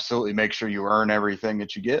absolutely make sure you earn everything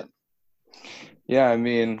that you get? Yeah, I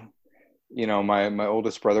mean, you know, my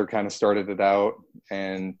oldest brother kind of started it out,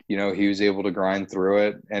 and, you know, he was able to grind through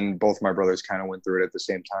it. And both my brothers kind of went through it at the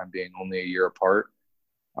same time, being only a year apart.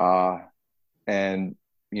 And,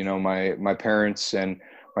 you know, my parents and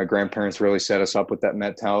my grandparents really set us up with that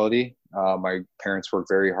mentality. My parents worked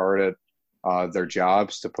very hard at their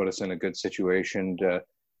jobs to put us in a good situation to,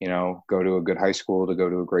 you know, go to a good high school, to go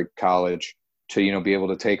to a great college, to, you know, be able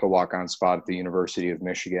to take a walk-on spot at the University of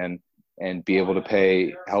Michigan and be able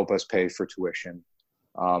to help us pay for tuition.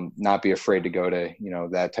 Not be afraid to go to, you know,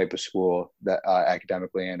 that type of school that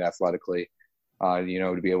academically and athletically, you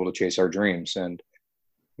know, to be able to chase our dreams. And,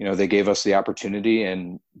 you know, they gave us the opportunity,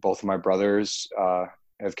 and both of my brothers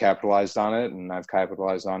have capitalized on it, and I've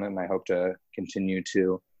capitalized on it. And I hope to continue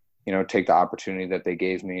to, you know, take the opportunity that they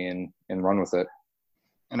gave me and run with it.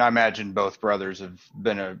 And I imagine both brothers have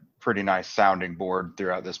been a pretty nice sounding board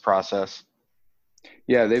throughout this process.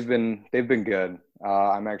 Yeah, they've been good.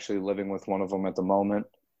 I'm actually living with one of them at the moment.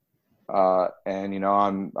 And, you know,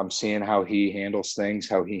 I'm seeing how he handles things,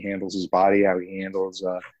 how he handles his body, how he handles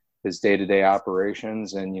his day-to-day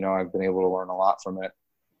operations. And, you know, I've been able to learn a lot from it.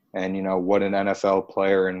 And, you know, what an NFL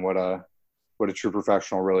player and what a true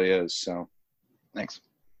professional really is. So thanks.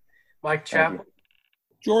 Mike Chappell.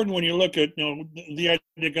 Jordan, when you look at, you know, the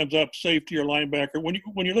idea comes up, safety or linebacker, when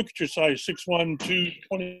you look at your size, 6'1",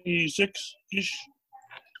 226-ish,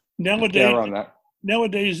 nowadays, yeah, around that.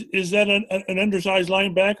 Nowadays, is that an undersized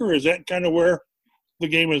linebacker, or is that kind of where the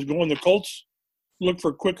game is going? The Colts look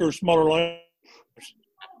for quicker, smaller linebackers.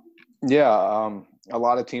 Yeah, a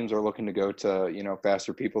lot of teams are looking to go to, you know,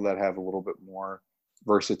 faster people that have a little bit more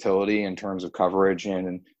versatility in terms of coverage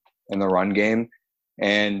and in the run game.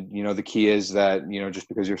 And, you know, the key is that, you know, just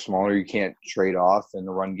because you're smaller, you can't trade off in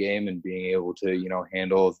the run game and being able to, you know,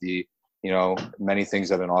 handle the, you know, many things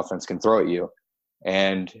that an offense can throw at you.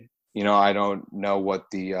 And, you know, I don't know what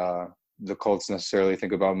the Colts necessarily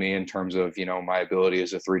think about me in terms of, you know, my ability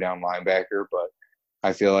as a 3-down linebacker, but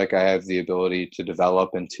I feel like I have the ability to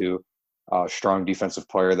develop into a strong defensive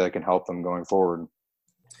player that can help them going forward.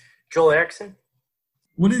 Joel Erickson.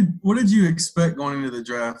 What did you expect going into the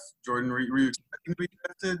draft, Jordan? Were you expecting to be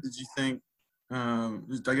drafted? Did you think?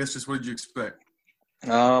 I guess just what did you expect?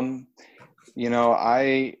 You know,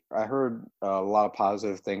 I heard a lot of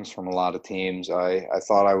positive things from a lot of teams. I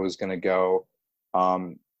thought I was going to go,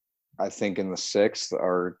 I think in the 6th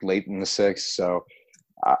or late in the 6th. So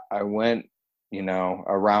I went, you know,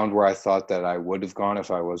 around where I thought that I would have gone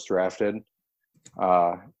if I was drafted.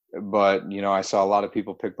 But, you know, I saw a lot of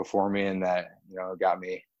people pick before me, and that, you know, got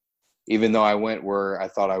me, even though I went where I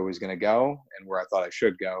thought I was going to go and where I thought I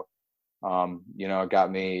should go, you know, it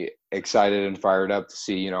got me excited and fired up to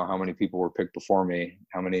see, you know, how many people were picked before me,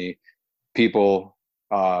 how many people,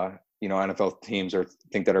 you know, NFL teams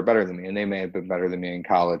think that are better than me, and they may have been better than me in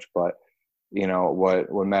college, but, you know,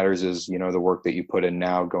 what matters is, you know, the work that you put in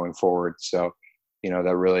now going forward. So, you know,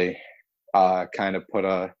 that really kind of put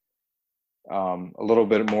a little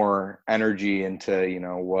bit more energy into, you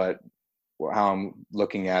know, how I'm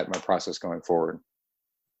looking at my process going forward.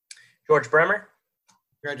 George Bremer.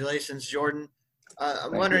 Congratulations, Jordan.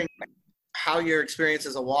 I'm wondering how your experience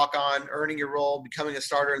as a walk-on, earning your role, becoming a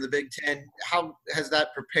starter in the Big Ten, how has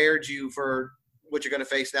that prepared you for what you're going to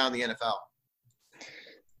face now in the NFL?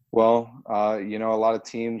 Well, you know, a lot of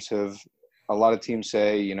teams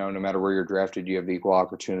say, you know, no matter where you're drafted, you have equal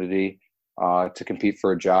opportunity to compete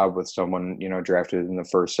for a job with someone, you know, drafted in the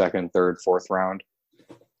 1st, 2nd, 3rd, 4th round.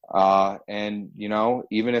 And, you know,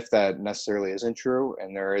 even if that necessarily isn't true,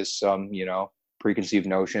 and there is some, you know, preconceived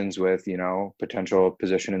notions with, you know, potential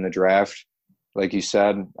position in the draft, like you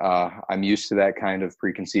said, I'm used to that kind of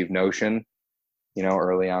preconceived notion, you know,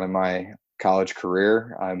 early on in my college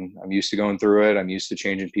career. I'm used to going through it. I'm used to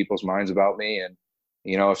changing people's minds about me. And,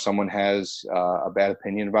 you know, if someone has a bad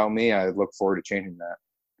opinion about me, I look forward to changing that.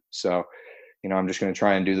 So, you know, I'm just going to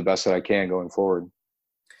try and do the best that I can going forward.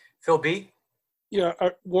 Phil B. Yeah,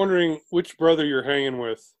 I'm wondering which brother you're hanging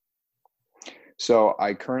with. So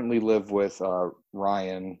I currently live with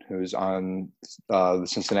Ryan, who's on the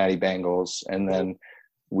Cincinnati Bengals. And then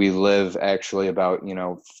we live actually about, you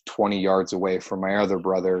know, 20 yards away from my other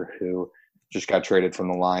brother, who just got traded from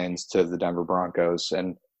the Lions to the Denver Broncos.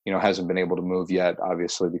 And hasn't been able to move yet,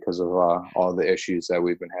 obviously, because of all the issues that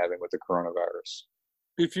we've been having with the coronavirus.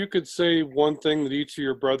 If you could say one thing that each of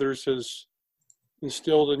your brothers has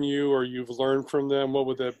instilled in you or you've learned from them, what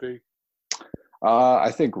would that be?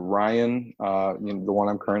 I think Ryan, the one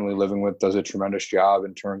I'm currently living with, does a tremendous job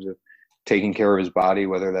in terms of taking care of his body,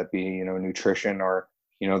 whether that be, nutrition or,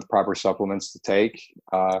 the proper supplements to take.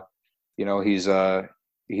 He's a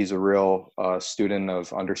real student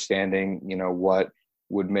of understanding,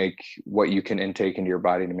 what you can intake into your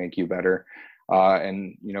body to make you better.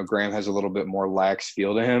 And Graham has a little bit more lax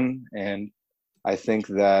feel to him. And I think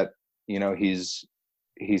that, he's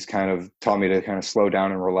kind of taught me to kind of slow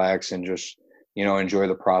down and relax and just, enjoy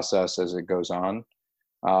the process as it goes on.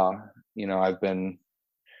 I've been,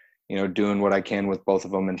 doing what I can with both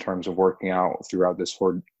of them in terms of working out throughout this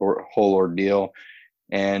whole ordeal.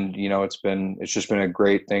 And, it's just been a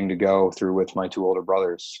great thing to go through with my two older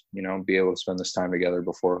brothers, be able to spend this time together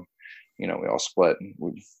before, we all split.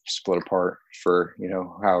 We've split apart for,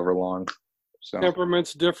 however long. So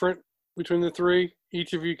temperaments different between the three?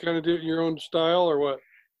 Each of you kind of did your own style or what?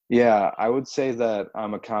 Yeah, I would say that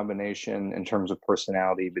I'm a combination in terms of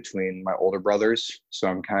personality between my older brothers. So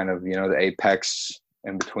I'm kind of, the apex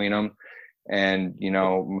in between them. And,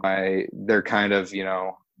 they're kind of,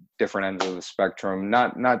 different ends of the spectrum,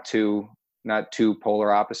 not two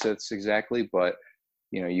polar opposites exactly, but,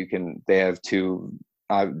 they have two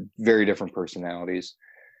very different personalities.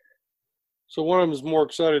 So one of them is more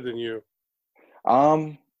excited than you?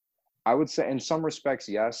 I would say in some respects,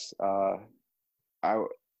 yes.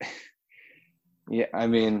 Yeah, I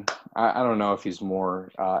mean, I don't know if he's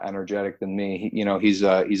more energetic than me. He's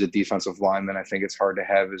a defensive lineman. I think it's hard to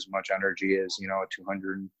have as much energy as a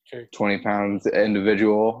 220-pound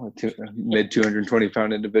individual, mid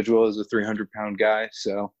 220-pound individual as a 300-pound guy.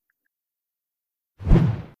 So,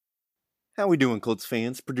 how we doing, Colts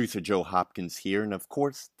fans? Producer Joe Hopkins here, and of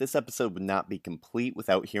course, this episode would not be complete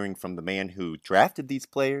without hearing from the man who drafted these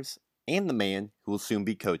players and the man who will soon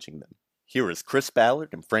be coaching them. Here is Chris Ballard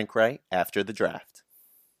and Frank Wright after the draft.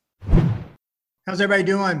 How's everybody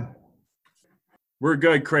doing? We're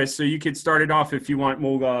good, Chris. So you could start it off if you want.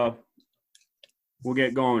 We'll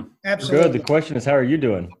get going. Absolutely. Good. The question is, how are you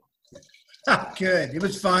doing? Good. It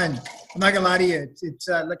was fun. I'm not gonna lie to you. It's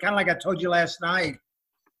kind of like I told you last night.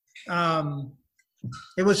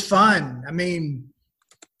 It was fun.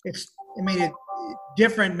 It's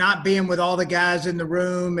different not being with all the guys in the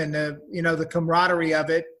room and the camaraderie of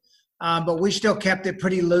it. But we still kept it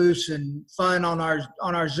pretty loose and fun on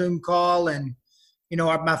our Zoom call, and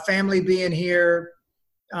my family being here,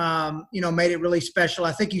 made it really special.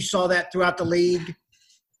 I think you saw that throughout the league,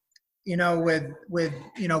 with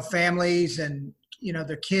families and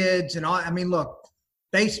their kids and all. Look,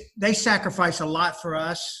 they sacrifice a lot for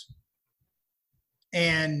us,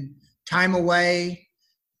 and time away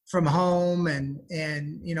from home, and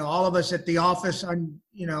all of us at the office on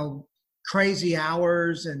crazy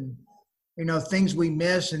hours and things we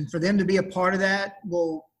miss, and for them to be a part of that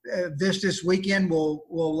this weekend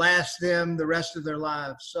will last them the rest of their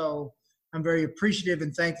lives. So I'm very appreciative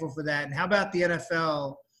and thankful for that. And how about the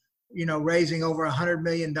NFL, raising over $100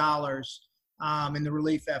 million in the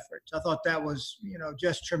relief efforts? I thought that was,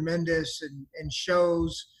 just tremendous, and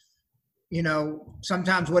shows,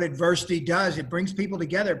 sometimes what adversity does. It brings people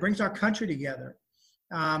together. It brings our country together.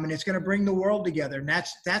 And it's going to bring the world together. And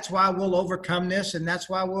that's why we'll overcome this, and that's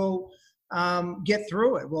why we'll get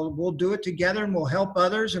through it. We'll do it together, and we'll help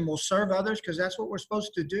others, and we'll serve others, because that's what we're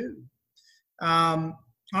supposed to do. All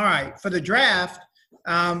right, for the draft,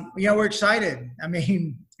 we're excited.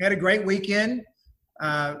 We had a great weekend.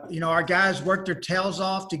 Our guys worked their tails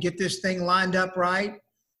off to get this thing lined up right.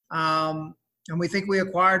 And we think we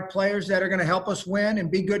acquired players that are going to help us win and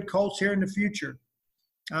be good Colts here in the future.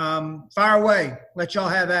 Fire away. Let y'all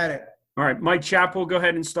have at it. All right, Mike Chappell, go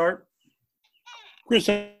ahead and start. Chris,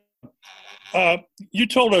 you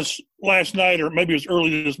told us last night, or maybe it was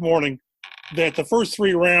early this morning, that the first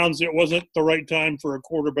 3 rounds, it wasn't the right time for a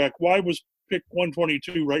quarterback. Why was pick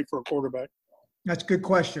 122 right for a quarterback? That's a good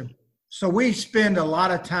question. So we spend a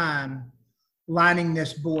lot of time lining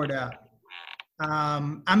this board up.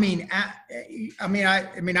 I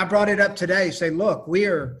brought it up today. Say, look,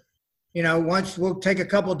 we're, once we'll take a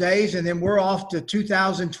couple of days, and then we're off to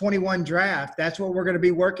 2021 draft. That's what we're going to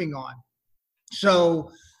be working on.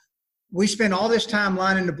 So we spend all this time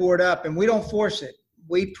lining the board up, and we don't force it.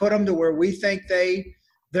 We put them to where we think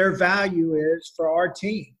their value is for our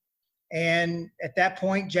team. And at that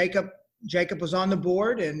point, Jacob was on the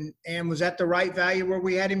board and was at the right value where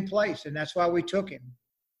we had him placed, and that's why we took him.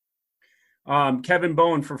 Kevin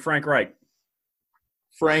Bowen for Frank Wright.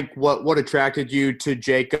 Frank, what attracted you to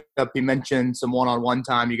Jacob? You mentioned some one-on-one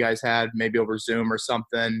time you guys had, maybe over Zoom or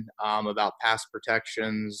something, about pass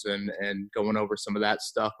protections and going over some of that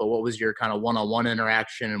stuff. But what was your kind of one-on-one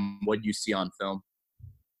interaction, and what did you see on film?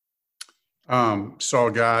 Saw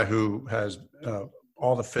a guy who has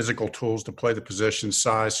all the physical tools to play the position,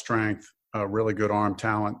 size, strength, really good arm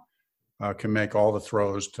talent, can make all the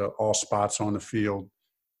throws to all spots on the field.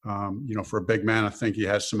 For a big man, I think he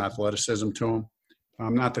has some athleticism to him.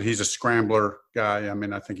 Not that he's a scrambler guy. I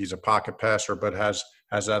mean, I think he's a pocket passer, but has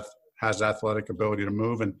athletic ability to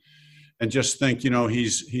move, and just think,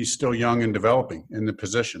 he's still young and developing in the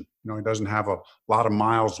position. He doesn't have a lot of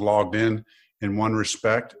miles logged in one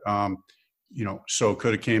respect. So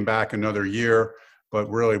could have came back another year, but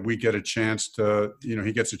really we get a chance to,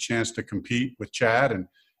 he gets a chance to compete with Chad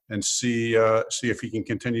and see if he can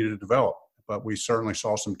continue to develop. But we certainly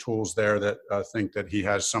saw some tools there that I think that he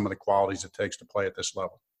has some of the qualities it takes to play at this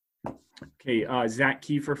level. Okay, Zach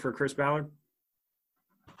Kiefer for Chris Ballard.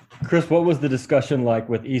 Chris, what was the discussion like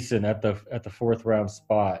with Eason at the fourth round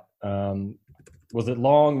spot? Was it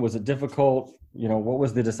long? Was it difficult? What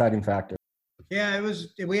was the deciding factor? Yeah, it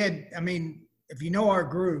was. We had. I mean, if you know our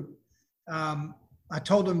group, I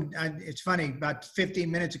told them. It's funny. About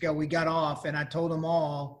 15 minutes ago, we got off, and I told them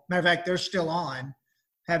all. Matter of fact, they're still on,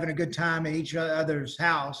 having a good time at each other's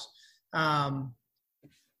house.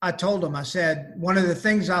 I told them. I said, one of the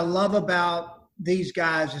things I love about these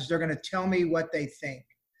guys is they're going to tell me what they think.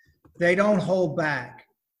 They don't hold back,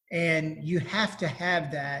 and you have to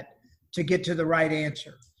have that to get to the right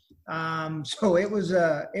answer. So it was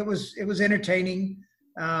entertaining.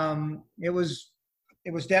 It was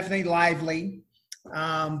definitely lively.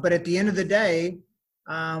 But at the end of the day,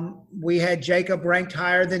 we had Jacob ranked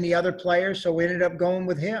higher than the other players, so we ended up going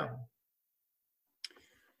with him.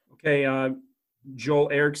 Okay, Joel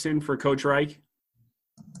Erickson for Coach Reich.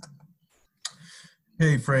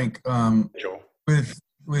 Hey, Frank. Joel.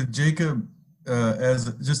 With Jacob as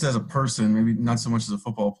a person, maybe not so much as a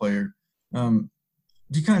football player,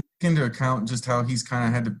 do you kind of take into account just how he's kind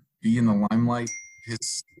of had to be in the limelight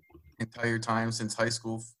his entire time since high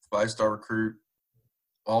school, 5-star recruit,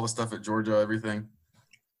 all the stuff at Georgia, everything?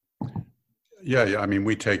 Yeah. I mean,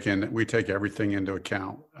 we take everything into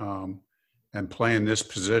account, and playing this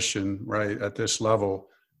position right at this level,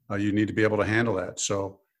 you need to be able to handle that.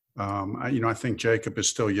 So, I think Jacob is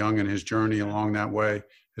still young in his journey along that way.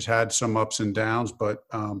 Has had some ups and downs, but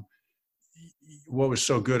what was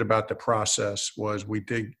so good about the process was we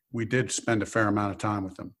did spend a fair amount of time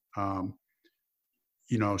with him,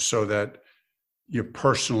 so that you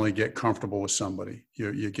personally get comfortable with somebody.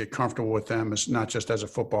 You get comfortable with them as not just as a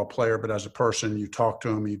football player, but as a person. You talk to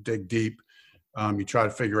them, you dig deep, you try to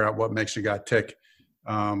figure out what makes a guy tick.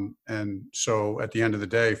 And so at the end of the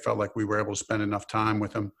day, felt like we were able to spend enough time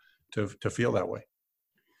with him to feel that way.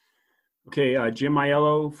 Okay, Jim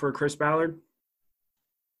Aiello for Chris Ballard.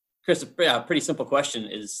 Chris, a pretty simple question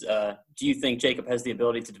is, do you think Jacob has the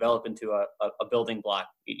ability to develop into a building block?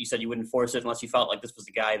 You said you wouldn't force it unless you felt like this was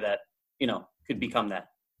the guy that, could become that.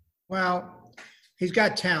 Well, he's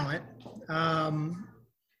got talent,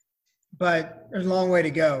 but there's a long way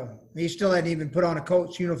to go. He still hadn't even put on a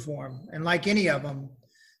Colts uniform. And like any of them,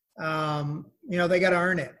 they got to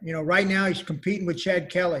earn it. Right now he's competing with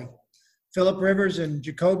Chad Kelly. Phillip Rivers and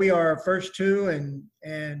Jacoby are our first two,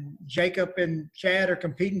 and Jacob and Chad are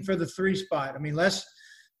competing for the 3 spot. I mean, let's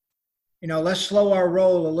slow our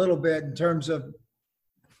roll a little bit in terms of,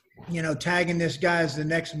 tagging this guy as the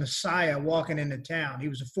next Messiah walking into town. He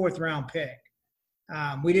was a 4th round pick.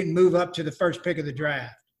 We didn't move up to the first pick of the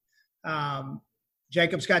draft.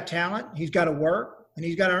 Jacob's got talent. He's got to work, and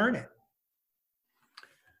he's got to earn it.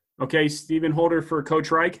 Okay, Stephen Holder for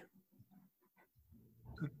Coach Reich.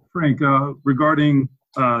 Frank, regarding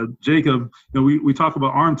Jacob, we talk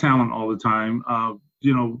about arm talent all the time.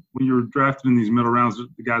 When you're drafted in these middle rounds,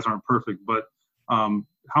 the guys aren't perfect, but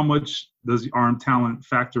how much does the arm talent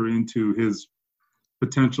factor into his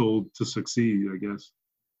potential to succeed, I guess?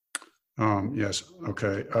 Yes.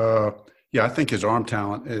 Okay. I think his arm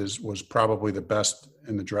talent was probably the best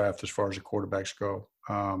in the draft as far as the quarterbacks go.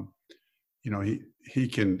 He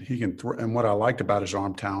can throw, and what I liked about his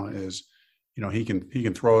arm talent is, he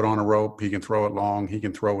can throw it on a rope, he can throw it long, he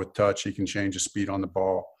can throw with touch, he can change the speed on the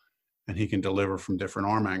ball, and he can deliver from different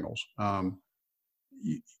arm angles.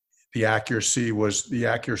 The accuracy was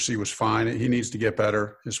fine. He needs to get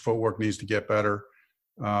better. His footwork needs to get better.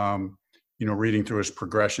 Reading through his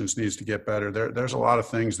progressions needs to get better. There's a lot of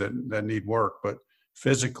things that need work, but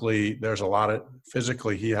physically he has a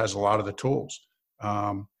lot of the tools.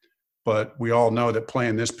 But we all know that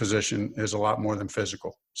playing this position is a lot more than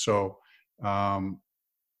physical. So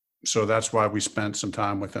so that's why we spent some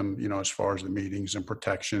time with him, as far as the meetings and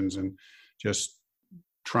protections and just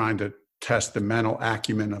trying to test the mental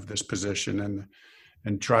acumen of this position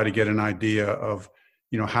and try to get an idea of,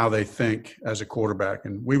 how they think as a quarterback.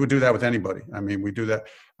 And we would do that with anybody. I mean, we do that.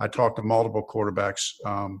 I talked to multiple quarterbacks,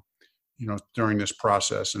 during this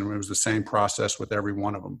process, and it was the same process with every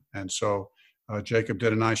one of them. And so Jacob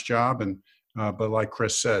did a nice job. And, but like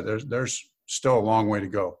Chris said, there's still a long way to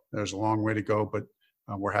go. There's a long way to go, but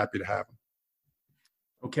we're happy to have him.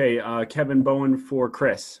 Okay. Kevin Bowen for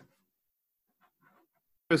Chris.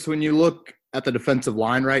 Chris, when you look at the defensive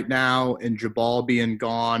line right now and Jabal being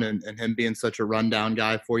gone and him being such a rundown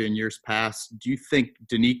guy for you in years past, do you think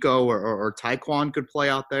Danico or Tyquan could play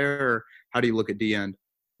out there, or how do you look at D-end?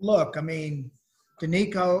 Look, I mean,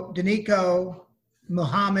 Danico,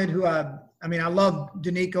 Muhammad, I love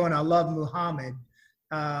Danico and I love Muhammad.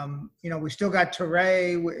 We still got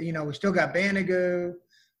Teray, we still got Banigou.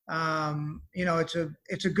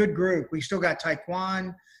 It's a good group. We still got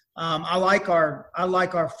Tyquan. I like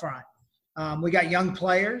our front. We got young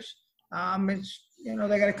players. They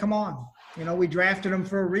got to come on. We drafted them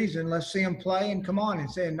for a reason. Let's see them play and come on.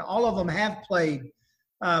 And all of them have played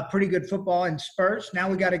pretty good football in spurts. Now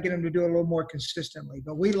we got to get them to do it a little more consistently.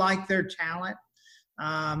 But we like their talent,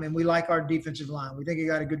 and we like our defensive line. We think we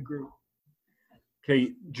got a good group.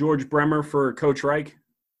 Okay, George Bremer for Coach Reich.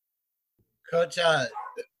 Coach,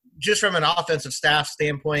 just from an offensive staff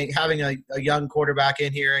standpoint, having a young quarterback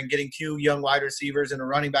in here and getting 2 young wide receivers and a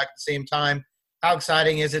running back at the same time, how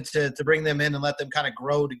exciting is it to bring them in and let them kind of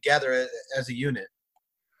grow together as a unit?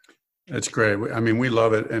 It's great. I mean, we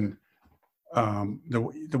love it. And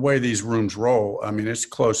the way these rooms roll, I mean, it's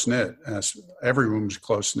close-knit. Every room is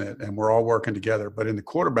close-knit, and we're all working together. But in the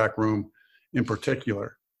quarterback room in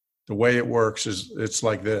particular, the way it works is it's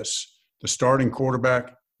like this. The starting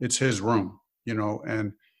quarterback, it's his room,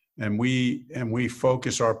 and we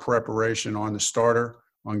focus our preparation on the starter,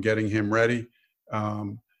 on getting him ready.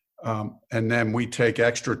 And then we take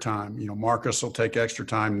extra time. Marcus will take extra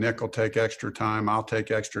time. Nick will take extra time. I'll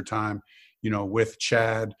take extra time, with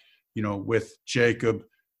Chad, with Jacob,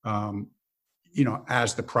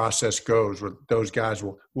 as the process goes. With those guys,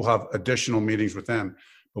 we'll have additional meetings with them.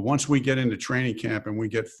 But once we get into training camp and we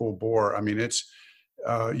get full bore, I mean, it's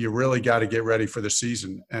you really got to get ready for the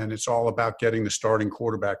season. And it's all about getting the starting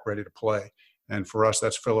quarterback ready to play. And for us,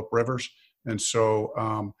 that's Phillip Rivers. And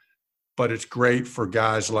so, but it's great for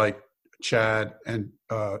guys like Chad and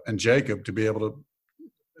Jacob to be able to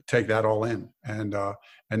take that all in and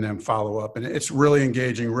then follow up. And it's really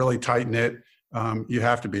engaging, really tight knit. You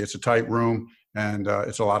have to be. It's a tight room, and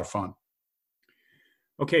it's a lot of fun.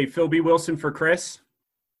 Okay, Phil B. Wilson for Chris.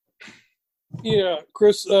 Yeah,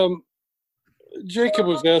 Chris. Jacob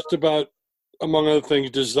was asked about, among other things,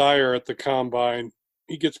 desire at the combine.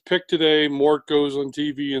 He gets picked today. Mort goes on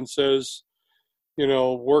TV and says,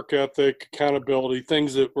 work ethic, accountability,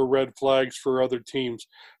 things that were red flags for other teams.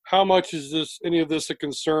 How much is any of this a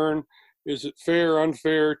concern? Is it fair or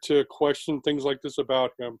unfair to question things like this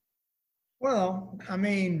about him? Well, I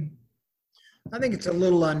mean, I think it's a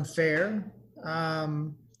little unfair.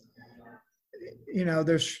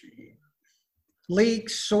 There's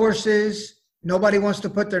leaks, sources. Nobody wants to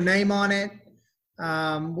put their name on it.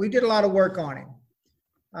 We did a lot of work on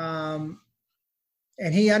him.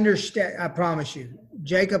 And he understands, I promise you,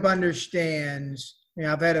 Jacob understands.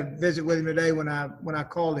 I've had a visit with him today when I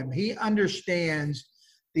called him. He understands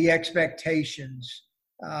the expectations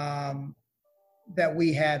that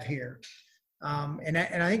we have here. And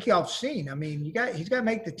I think y'all have seen. I mean, he's got to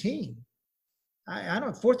make the team. I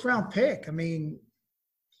don't 4th round pick. I mean,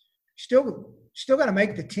 still got to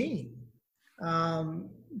make the team.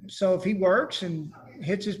 So if he works and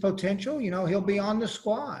hits his potential, he'll be on the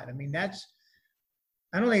squad. I mean, I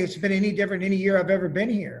don't think it's been any different any year I've ever been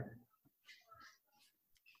here.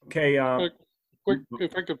 Okay. Quick,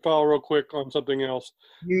 if I could follow real quick on something else.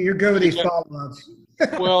 You're good with these follow-ups.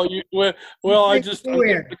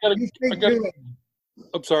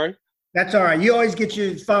 I'm sorry. That's all right. You always get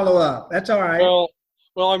your follow-up. That's all right.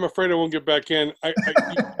 Well, I'm afraid I won't get back in.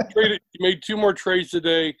 You made 2 more trades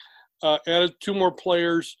today, added 2 more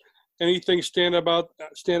players. Anything stand out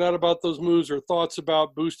about those moves, or thoughts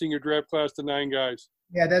about boosting your draft class to 9 guys?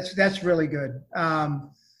 Yeah, that's really good.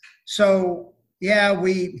 So yeah,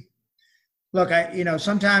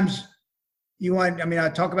 sometimes you want. I mean, I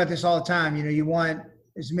talk about this all the time. You want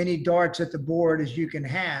as many darts at the board as you can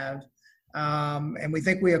have, and we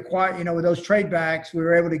think we acquired. With those trade backs, we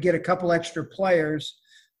were able to get a couple extra players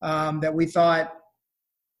that we thought,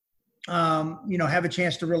 have a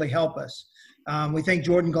chance to really help us. We think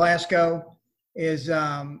Jordan Glasgow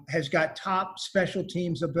has got top special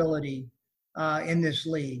teams ability in this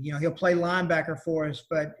league. You know, he'll play linebacker for us,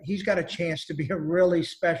 but he's got a chance to be a really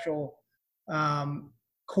special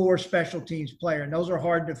core special teams player, and those are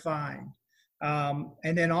hard to find.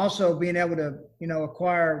 And then also being able to, you know,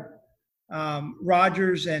 acquire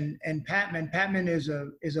Rogers and Patman. Patman is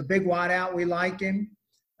a big wideout. We like him.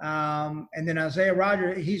 And then Isaiah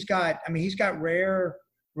Rogers, he's got rare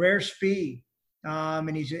speed.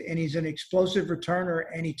 And he's an explosive returner,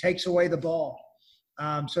 and he takes away the ball.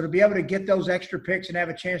 So to be able to get those extra picks and have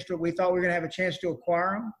a chance to, we thought we were going to have a chance to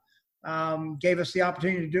acquire them, gave us the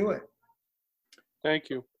opportunity to do it.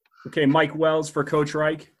 Thank you. Okay, Mike Wells for Coach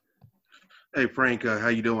Reich. Hey, Frank, how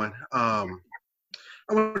you doing? I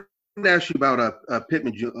want to ask you about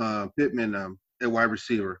Pittman at wide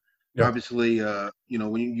receiver. Yeah. Obviously, you know,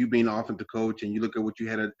 when you being offensive coach and you look at what you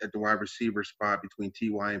had at the wide receiver spot between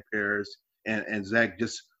T.Y. and Paris and Zach,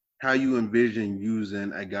 just how you envision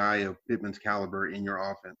using a guy of Pittman's caliber in your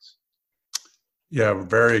offense. Yeah, we're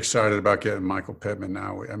very excited about getting Michael Pittman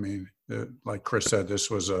now. I mean, like Chris said,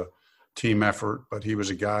 this was a team effort, but he was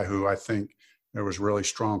a guy who I think there was really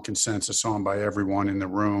strong consensus on by everyone in the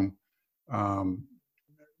room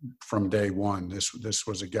from day one. This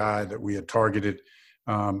was a guy that we had targeted.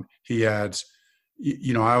 He adds,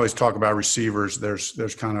 you know, I always talk about receivers.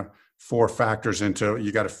 There's kind of four factors into,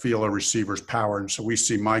 you got to feel a receiver's power. And so we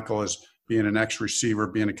see Michael as being an ex-receiver,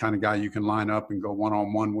 being the kind of guy you can line up and go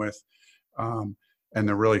one-on-one with. And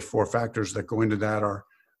the really four factors that go into that are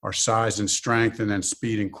size and strength, and then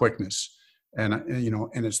speed and quickness. And you know,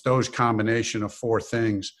 and it's those combination of four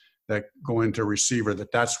things that go into a receiver,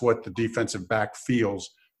 that's what the defensive back feels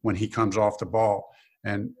when he comes off the ball.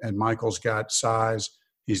 And Michael's got size,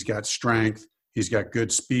 he's got strength, he's got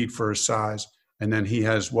good speed for his size, and then he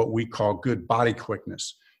has what we call good body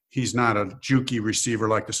quickness. He's not a jukey receiver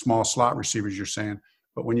like the small slot receivers you're saying,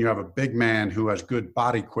 but when you have a big man who has good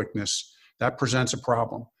body quickness, that presents a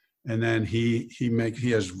problem. And then he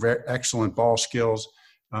has very excellent ball skills,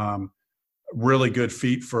 really good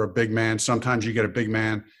feet for a big man. Sometimes you get a big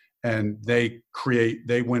man and they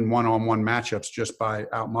win one-on-one matchups just by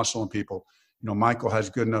out-muscling people. You know, Michael has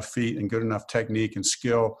good enough feet and good enough technique and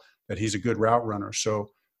skill that he's a good route runner.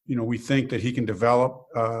 So, you know, we think that he can develop.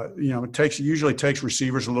 You know, it usually takes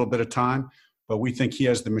receivers a little bit of time, but we think he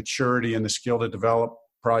has the maturity and the skill to develop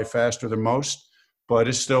probably faster than most, but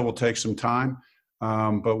it still will take some time.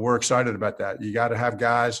 But we're excited about that. You got to have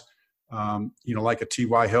guys, you know, like a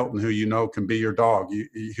T.Y. Hilton, who you know can be your dog.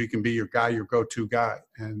 He can be your guy, your go-to guy.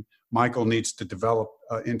 And Michael needs to develop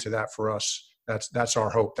into that for us. That's our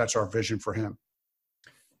hope. That's our vision for him.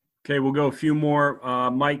 Okay, we'll go a few more.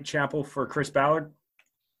 Mike Chappell for Chris Ballard.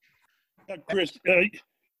 Chris,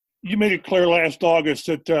 you made it clear last August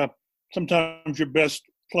that sometimes your best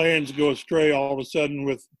plans go astray all of a sudden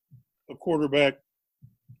with a quarterback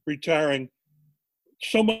retiring.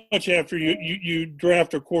 So much after you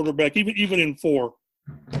draft a quarterback, even in 4,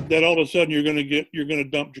 that all of a sudden you're going to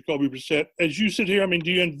dump Jacoby Brissett. As you sit here, I mean,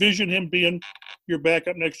 do you envision him being your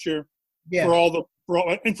backup next year? Yeah.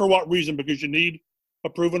 For what reason? Because you need a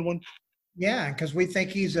proven one. Yeah, because we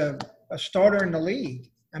think he's a starter in the league.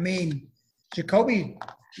 I mean,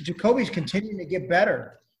 Jacoby's continuing to get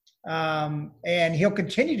better, and he'll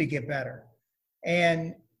continue to get better.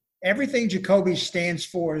 And everything Jacoby stands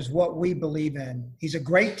for is what we believe in. He's a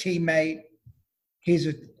great teammate. He's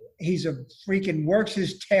a freaking works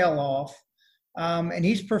his tail off, and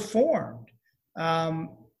he's performed.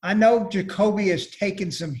 I know Jacoby has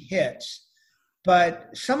taken some hits, but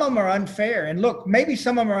some of them are unfair. And look, maybe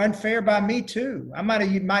some of them are unfair by me too. I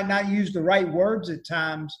might not use the right words at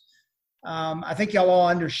times. I think y'all all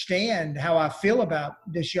understand how I feel about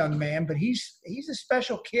this young man, but he's a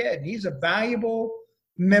special kid. He's a valuable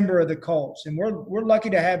member of the Colts, and we're lucky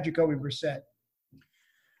to have Jacoby Brissett.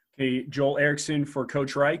 Okay, Joel Erickson for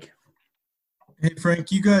Coach Reich. Hey,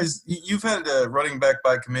 Frank, you've had a running back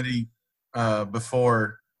by committee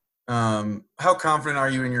before. How confident are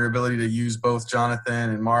you in your ability to use both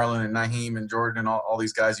Jonathan and Marlon and Naheem and Jordan and all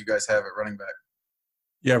these guys you guys have at running back?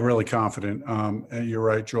 Yeah, really confident. And you're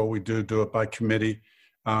right, Joel. We do it by committee.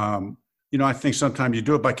 You know, I think sometimes you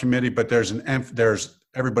do it by committee, but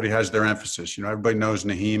everybody has their emphasis. You know, everybody knows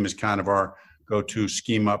Naheem is kind of our go-to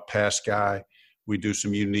scheme-up pass guy. We do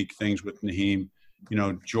some unique things with Naheem. You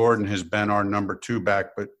know, Jordan has been our number 2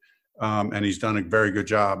 back, but and he's done a very good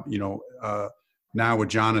job. You know, now with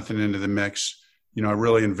Jonathan into the mix, you know, I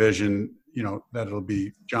really envision, you know, that it'll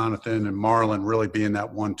be Jonathan and Marlon really being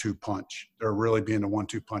that 1-2 punch. They're really being the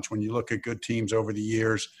 1-2 punch. When you look at good teams over the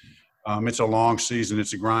years, it's a long season,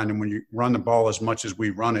 it's a grind. And when you run the ball as much as we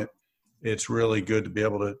run it, it's really good to be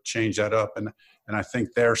able to change that up. And I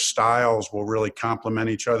think their styles will really complement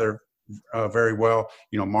each other very well.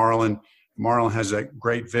 Marlon has a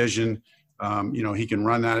great vision. He can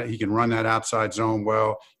run that outside zone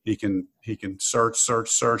well. He can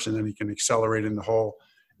search, and then he can accelerate in the hole.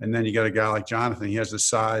 And then you got a guy like Jonathan. He has the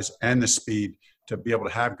size and the speed to be able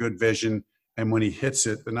to have good vision. And when he hits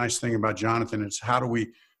it, the nice thing about Jonathan is how do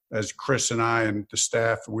we, as Chris and I and the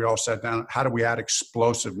staff, we all sat down, how do we add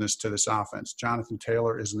explosiveness to this offense? Jonathan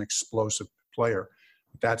Taylor is an explosive player.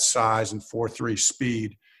 With that size and 4.3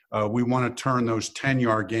 speed, we want to turn those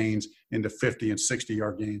 10-yard gains into 50 and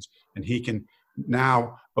 60-yard gains. And he can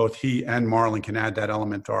now, both he and Marlon can add that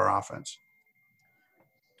element to our offense.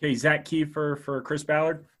 Okay, Zach Kiefer for Chris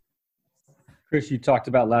Ballard. Chris, you talked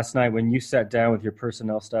about last night when you sat down with your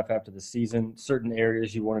personnel staff after the season, certain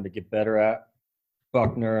areas you wanted to get better at,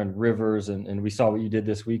 Buckner and Rivers, and we saw what you did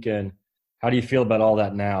this weekend. How do you feel about all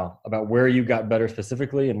that now, about where you got better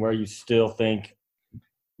specifically and where you still think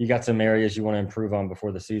you got some areas you want to improve on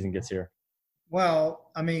before the season gets here? Well,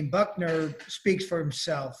 I mean, Buckner speaks for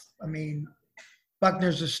himself. I mean,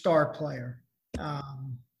 Buckner's a star player.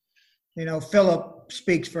 Phillip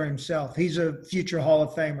speaks for himself. He's a future Hall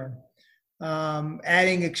of Famer.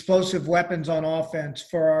 Adding explosive weapons on offense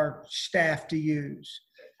for our staff to use.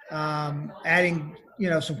 Adding,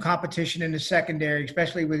 some competition in the secondary,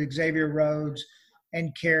 especially with Xavier Rhodes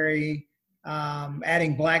and Carey.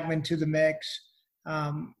 Adding Blackman to the mix.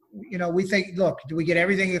 We think, look, do we get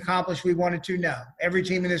everything accomplished we wanted to? No. Every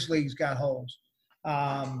team in this league's got holes.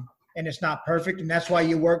 And it's not perfect, and that's why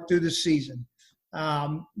you work through the season.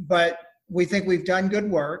 But we think we've done good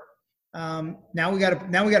work. Now we got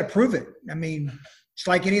to prove it. I mean, it's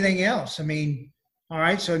like anything else. I mean, all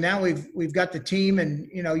right. So now we've got the team, and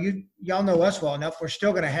y'all know us well enough. We're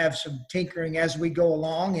still going to have some tinkering as we go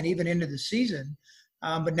along, and even into the season.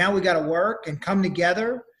 But now we got to work and come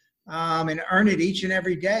together and earn it each and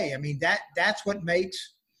every day. I mean, that's what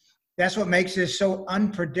makes this so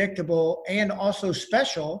unpredictable and also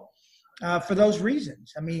special for those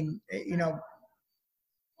reasons. I mean,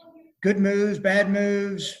 good moves, bad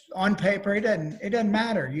moves, on paper, it doesn't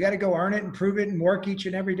matter. You got to go earn it and prove it and work each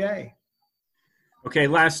and every day. Okay,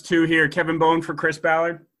 last two here. Kevin Bone for Chris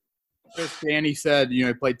Ballard. As Danny said,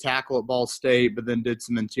 he played tackle at Ball State, but then did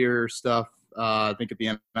some interior stuff, I think at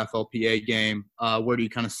the NFLPA game. Where do you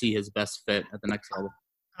kind of see his best fit at the next level?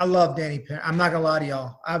 I love Danny Penn. I'm not going to lie to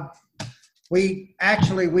y'all. We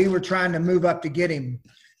were trying to move up to get him.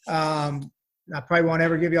 I probably won't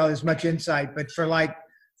ever give y'all as much insight, but for like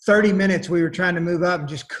 30 minutes, we were trying to move up and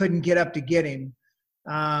just couldn't get up to get him.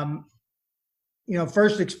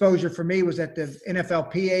 First exposure for me was at the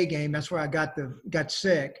NFLPA game. That's where I got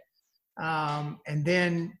sick. And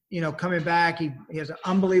then, coming back, he has an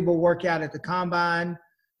unbelievable workout at the combine.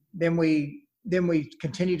 Then we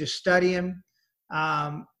continue to study him.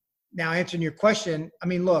 Now answering your question, I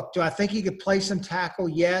mean, look, do I think he could play some tackle?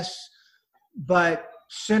 Yes, but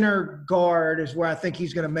center guard is where I think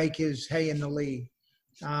he's going to make his hay in the league.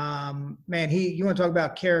 You want to talk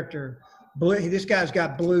about character. This guy's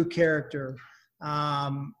got blue character.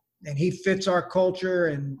 And he fits our culture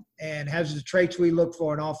and has the traits we look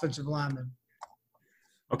for in offensive linemen.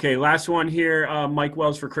 Okay, last one here. Mike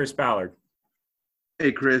Wells for Chris Ballard.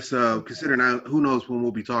 Hey, Chris, considering who knows when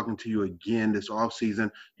we'll be talking to you again this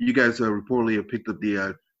offseason. You guys reportedly have picked up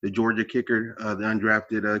the Georgia kicker, the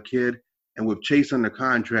undrafted kid. And with Chase under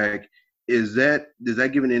contract, does that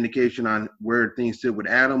give an indication on where things sit with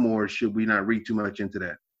Adam, or should we not read too much into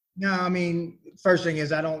that? No, I mean, first thing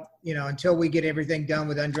is I don't, until we get everything done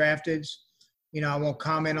with undrafteds, I won't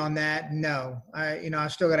comment on that. No, I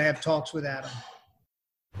still got to have talks with Adam.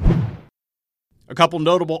 A couple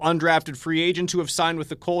notable undrafted free agents who have signed with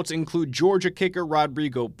the Colts include Georgia kicker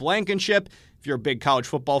Rodrigo Blankenship. If you're a big college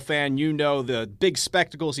football fan, you know the big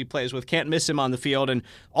spectacles he plays with. Can't miss him on the field. And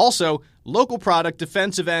also, local product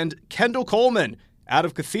defensive end Kendall Coleman out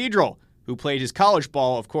of Cathedral, who played his college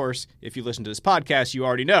ball, of course, if you listen to this podcast, you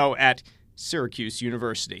already know, at Syracuse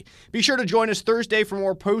University. Be sure to join us Thursday for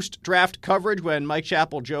more post-draft coverage when Mike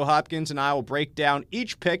Chappell, Joe Hopkins, and I will break down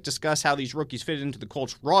each pick, discuss how these rookies fit into the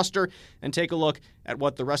Colts roster, and take a look at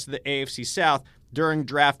what the rest of the AFC South during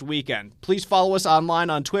draft weekend. Please follow us online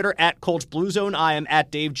on Twitter at Colts Blue Zone. I am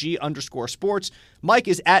at DaveG_sports. Mike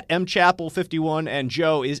is at MChappell51, and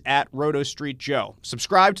Joe is at Roto Street Joe.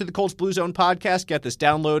 Subscribe to the Colts Blue Zone podcast. Get this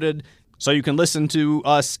downloaded so you can listen to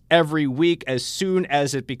us every week as soon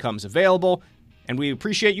as it becomes available. And we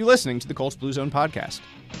appreciate you listening to the Colts Blue Zone podcast.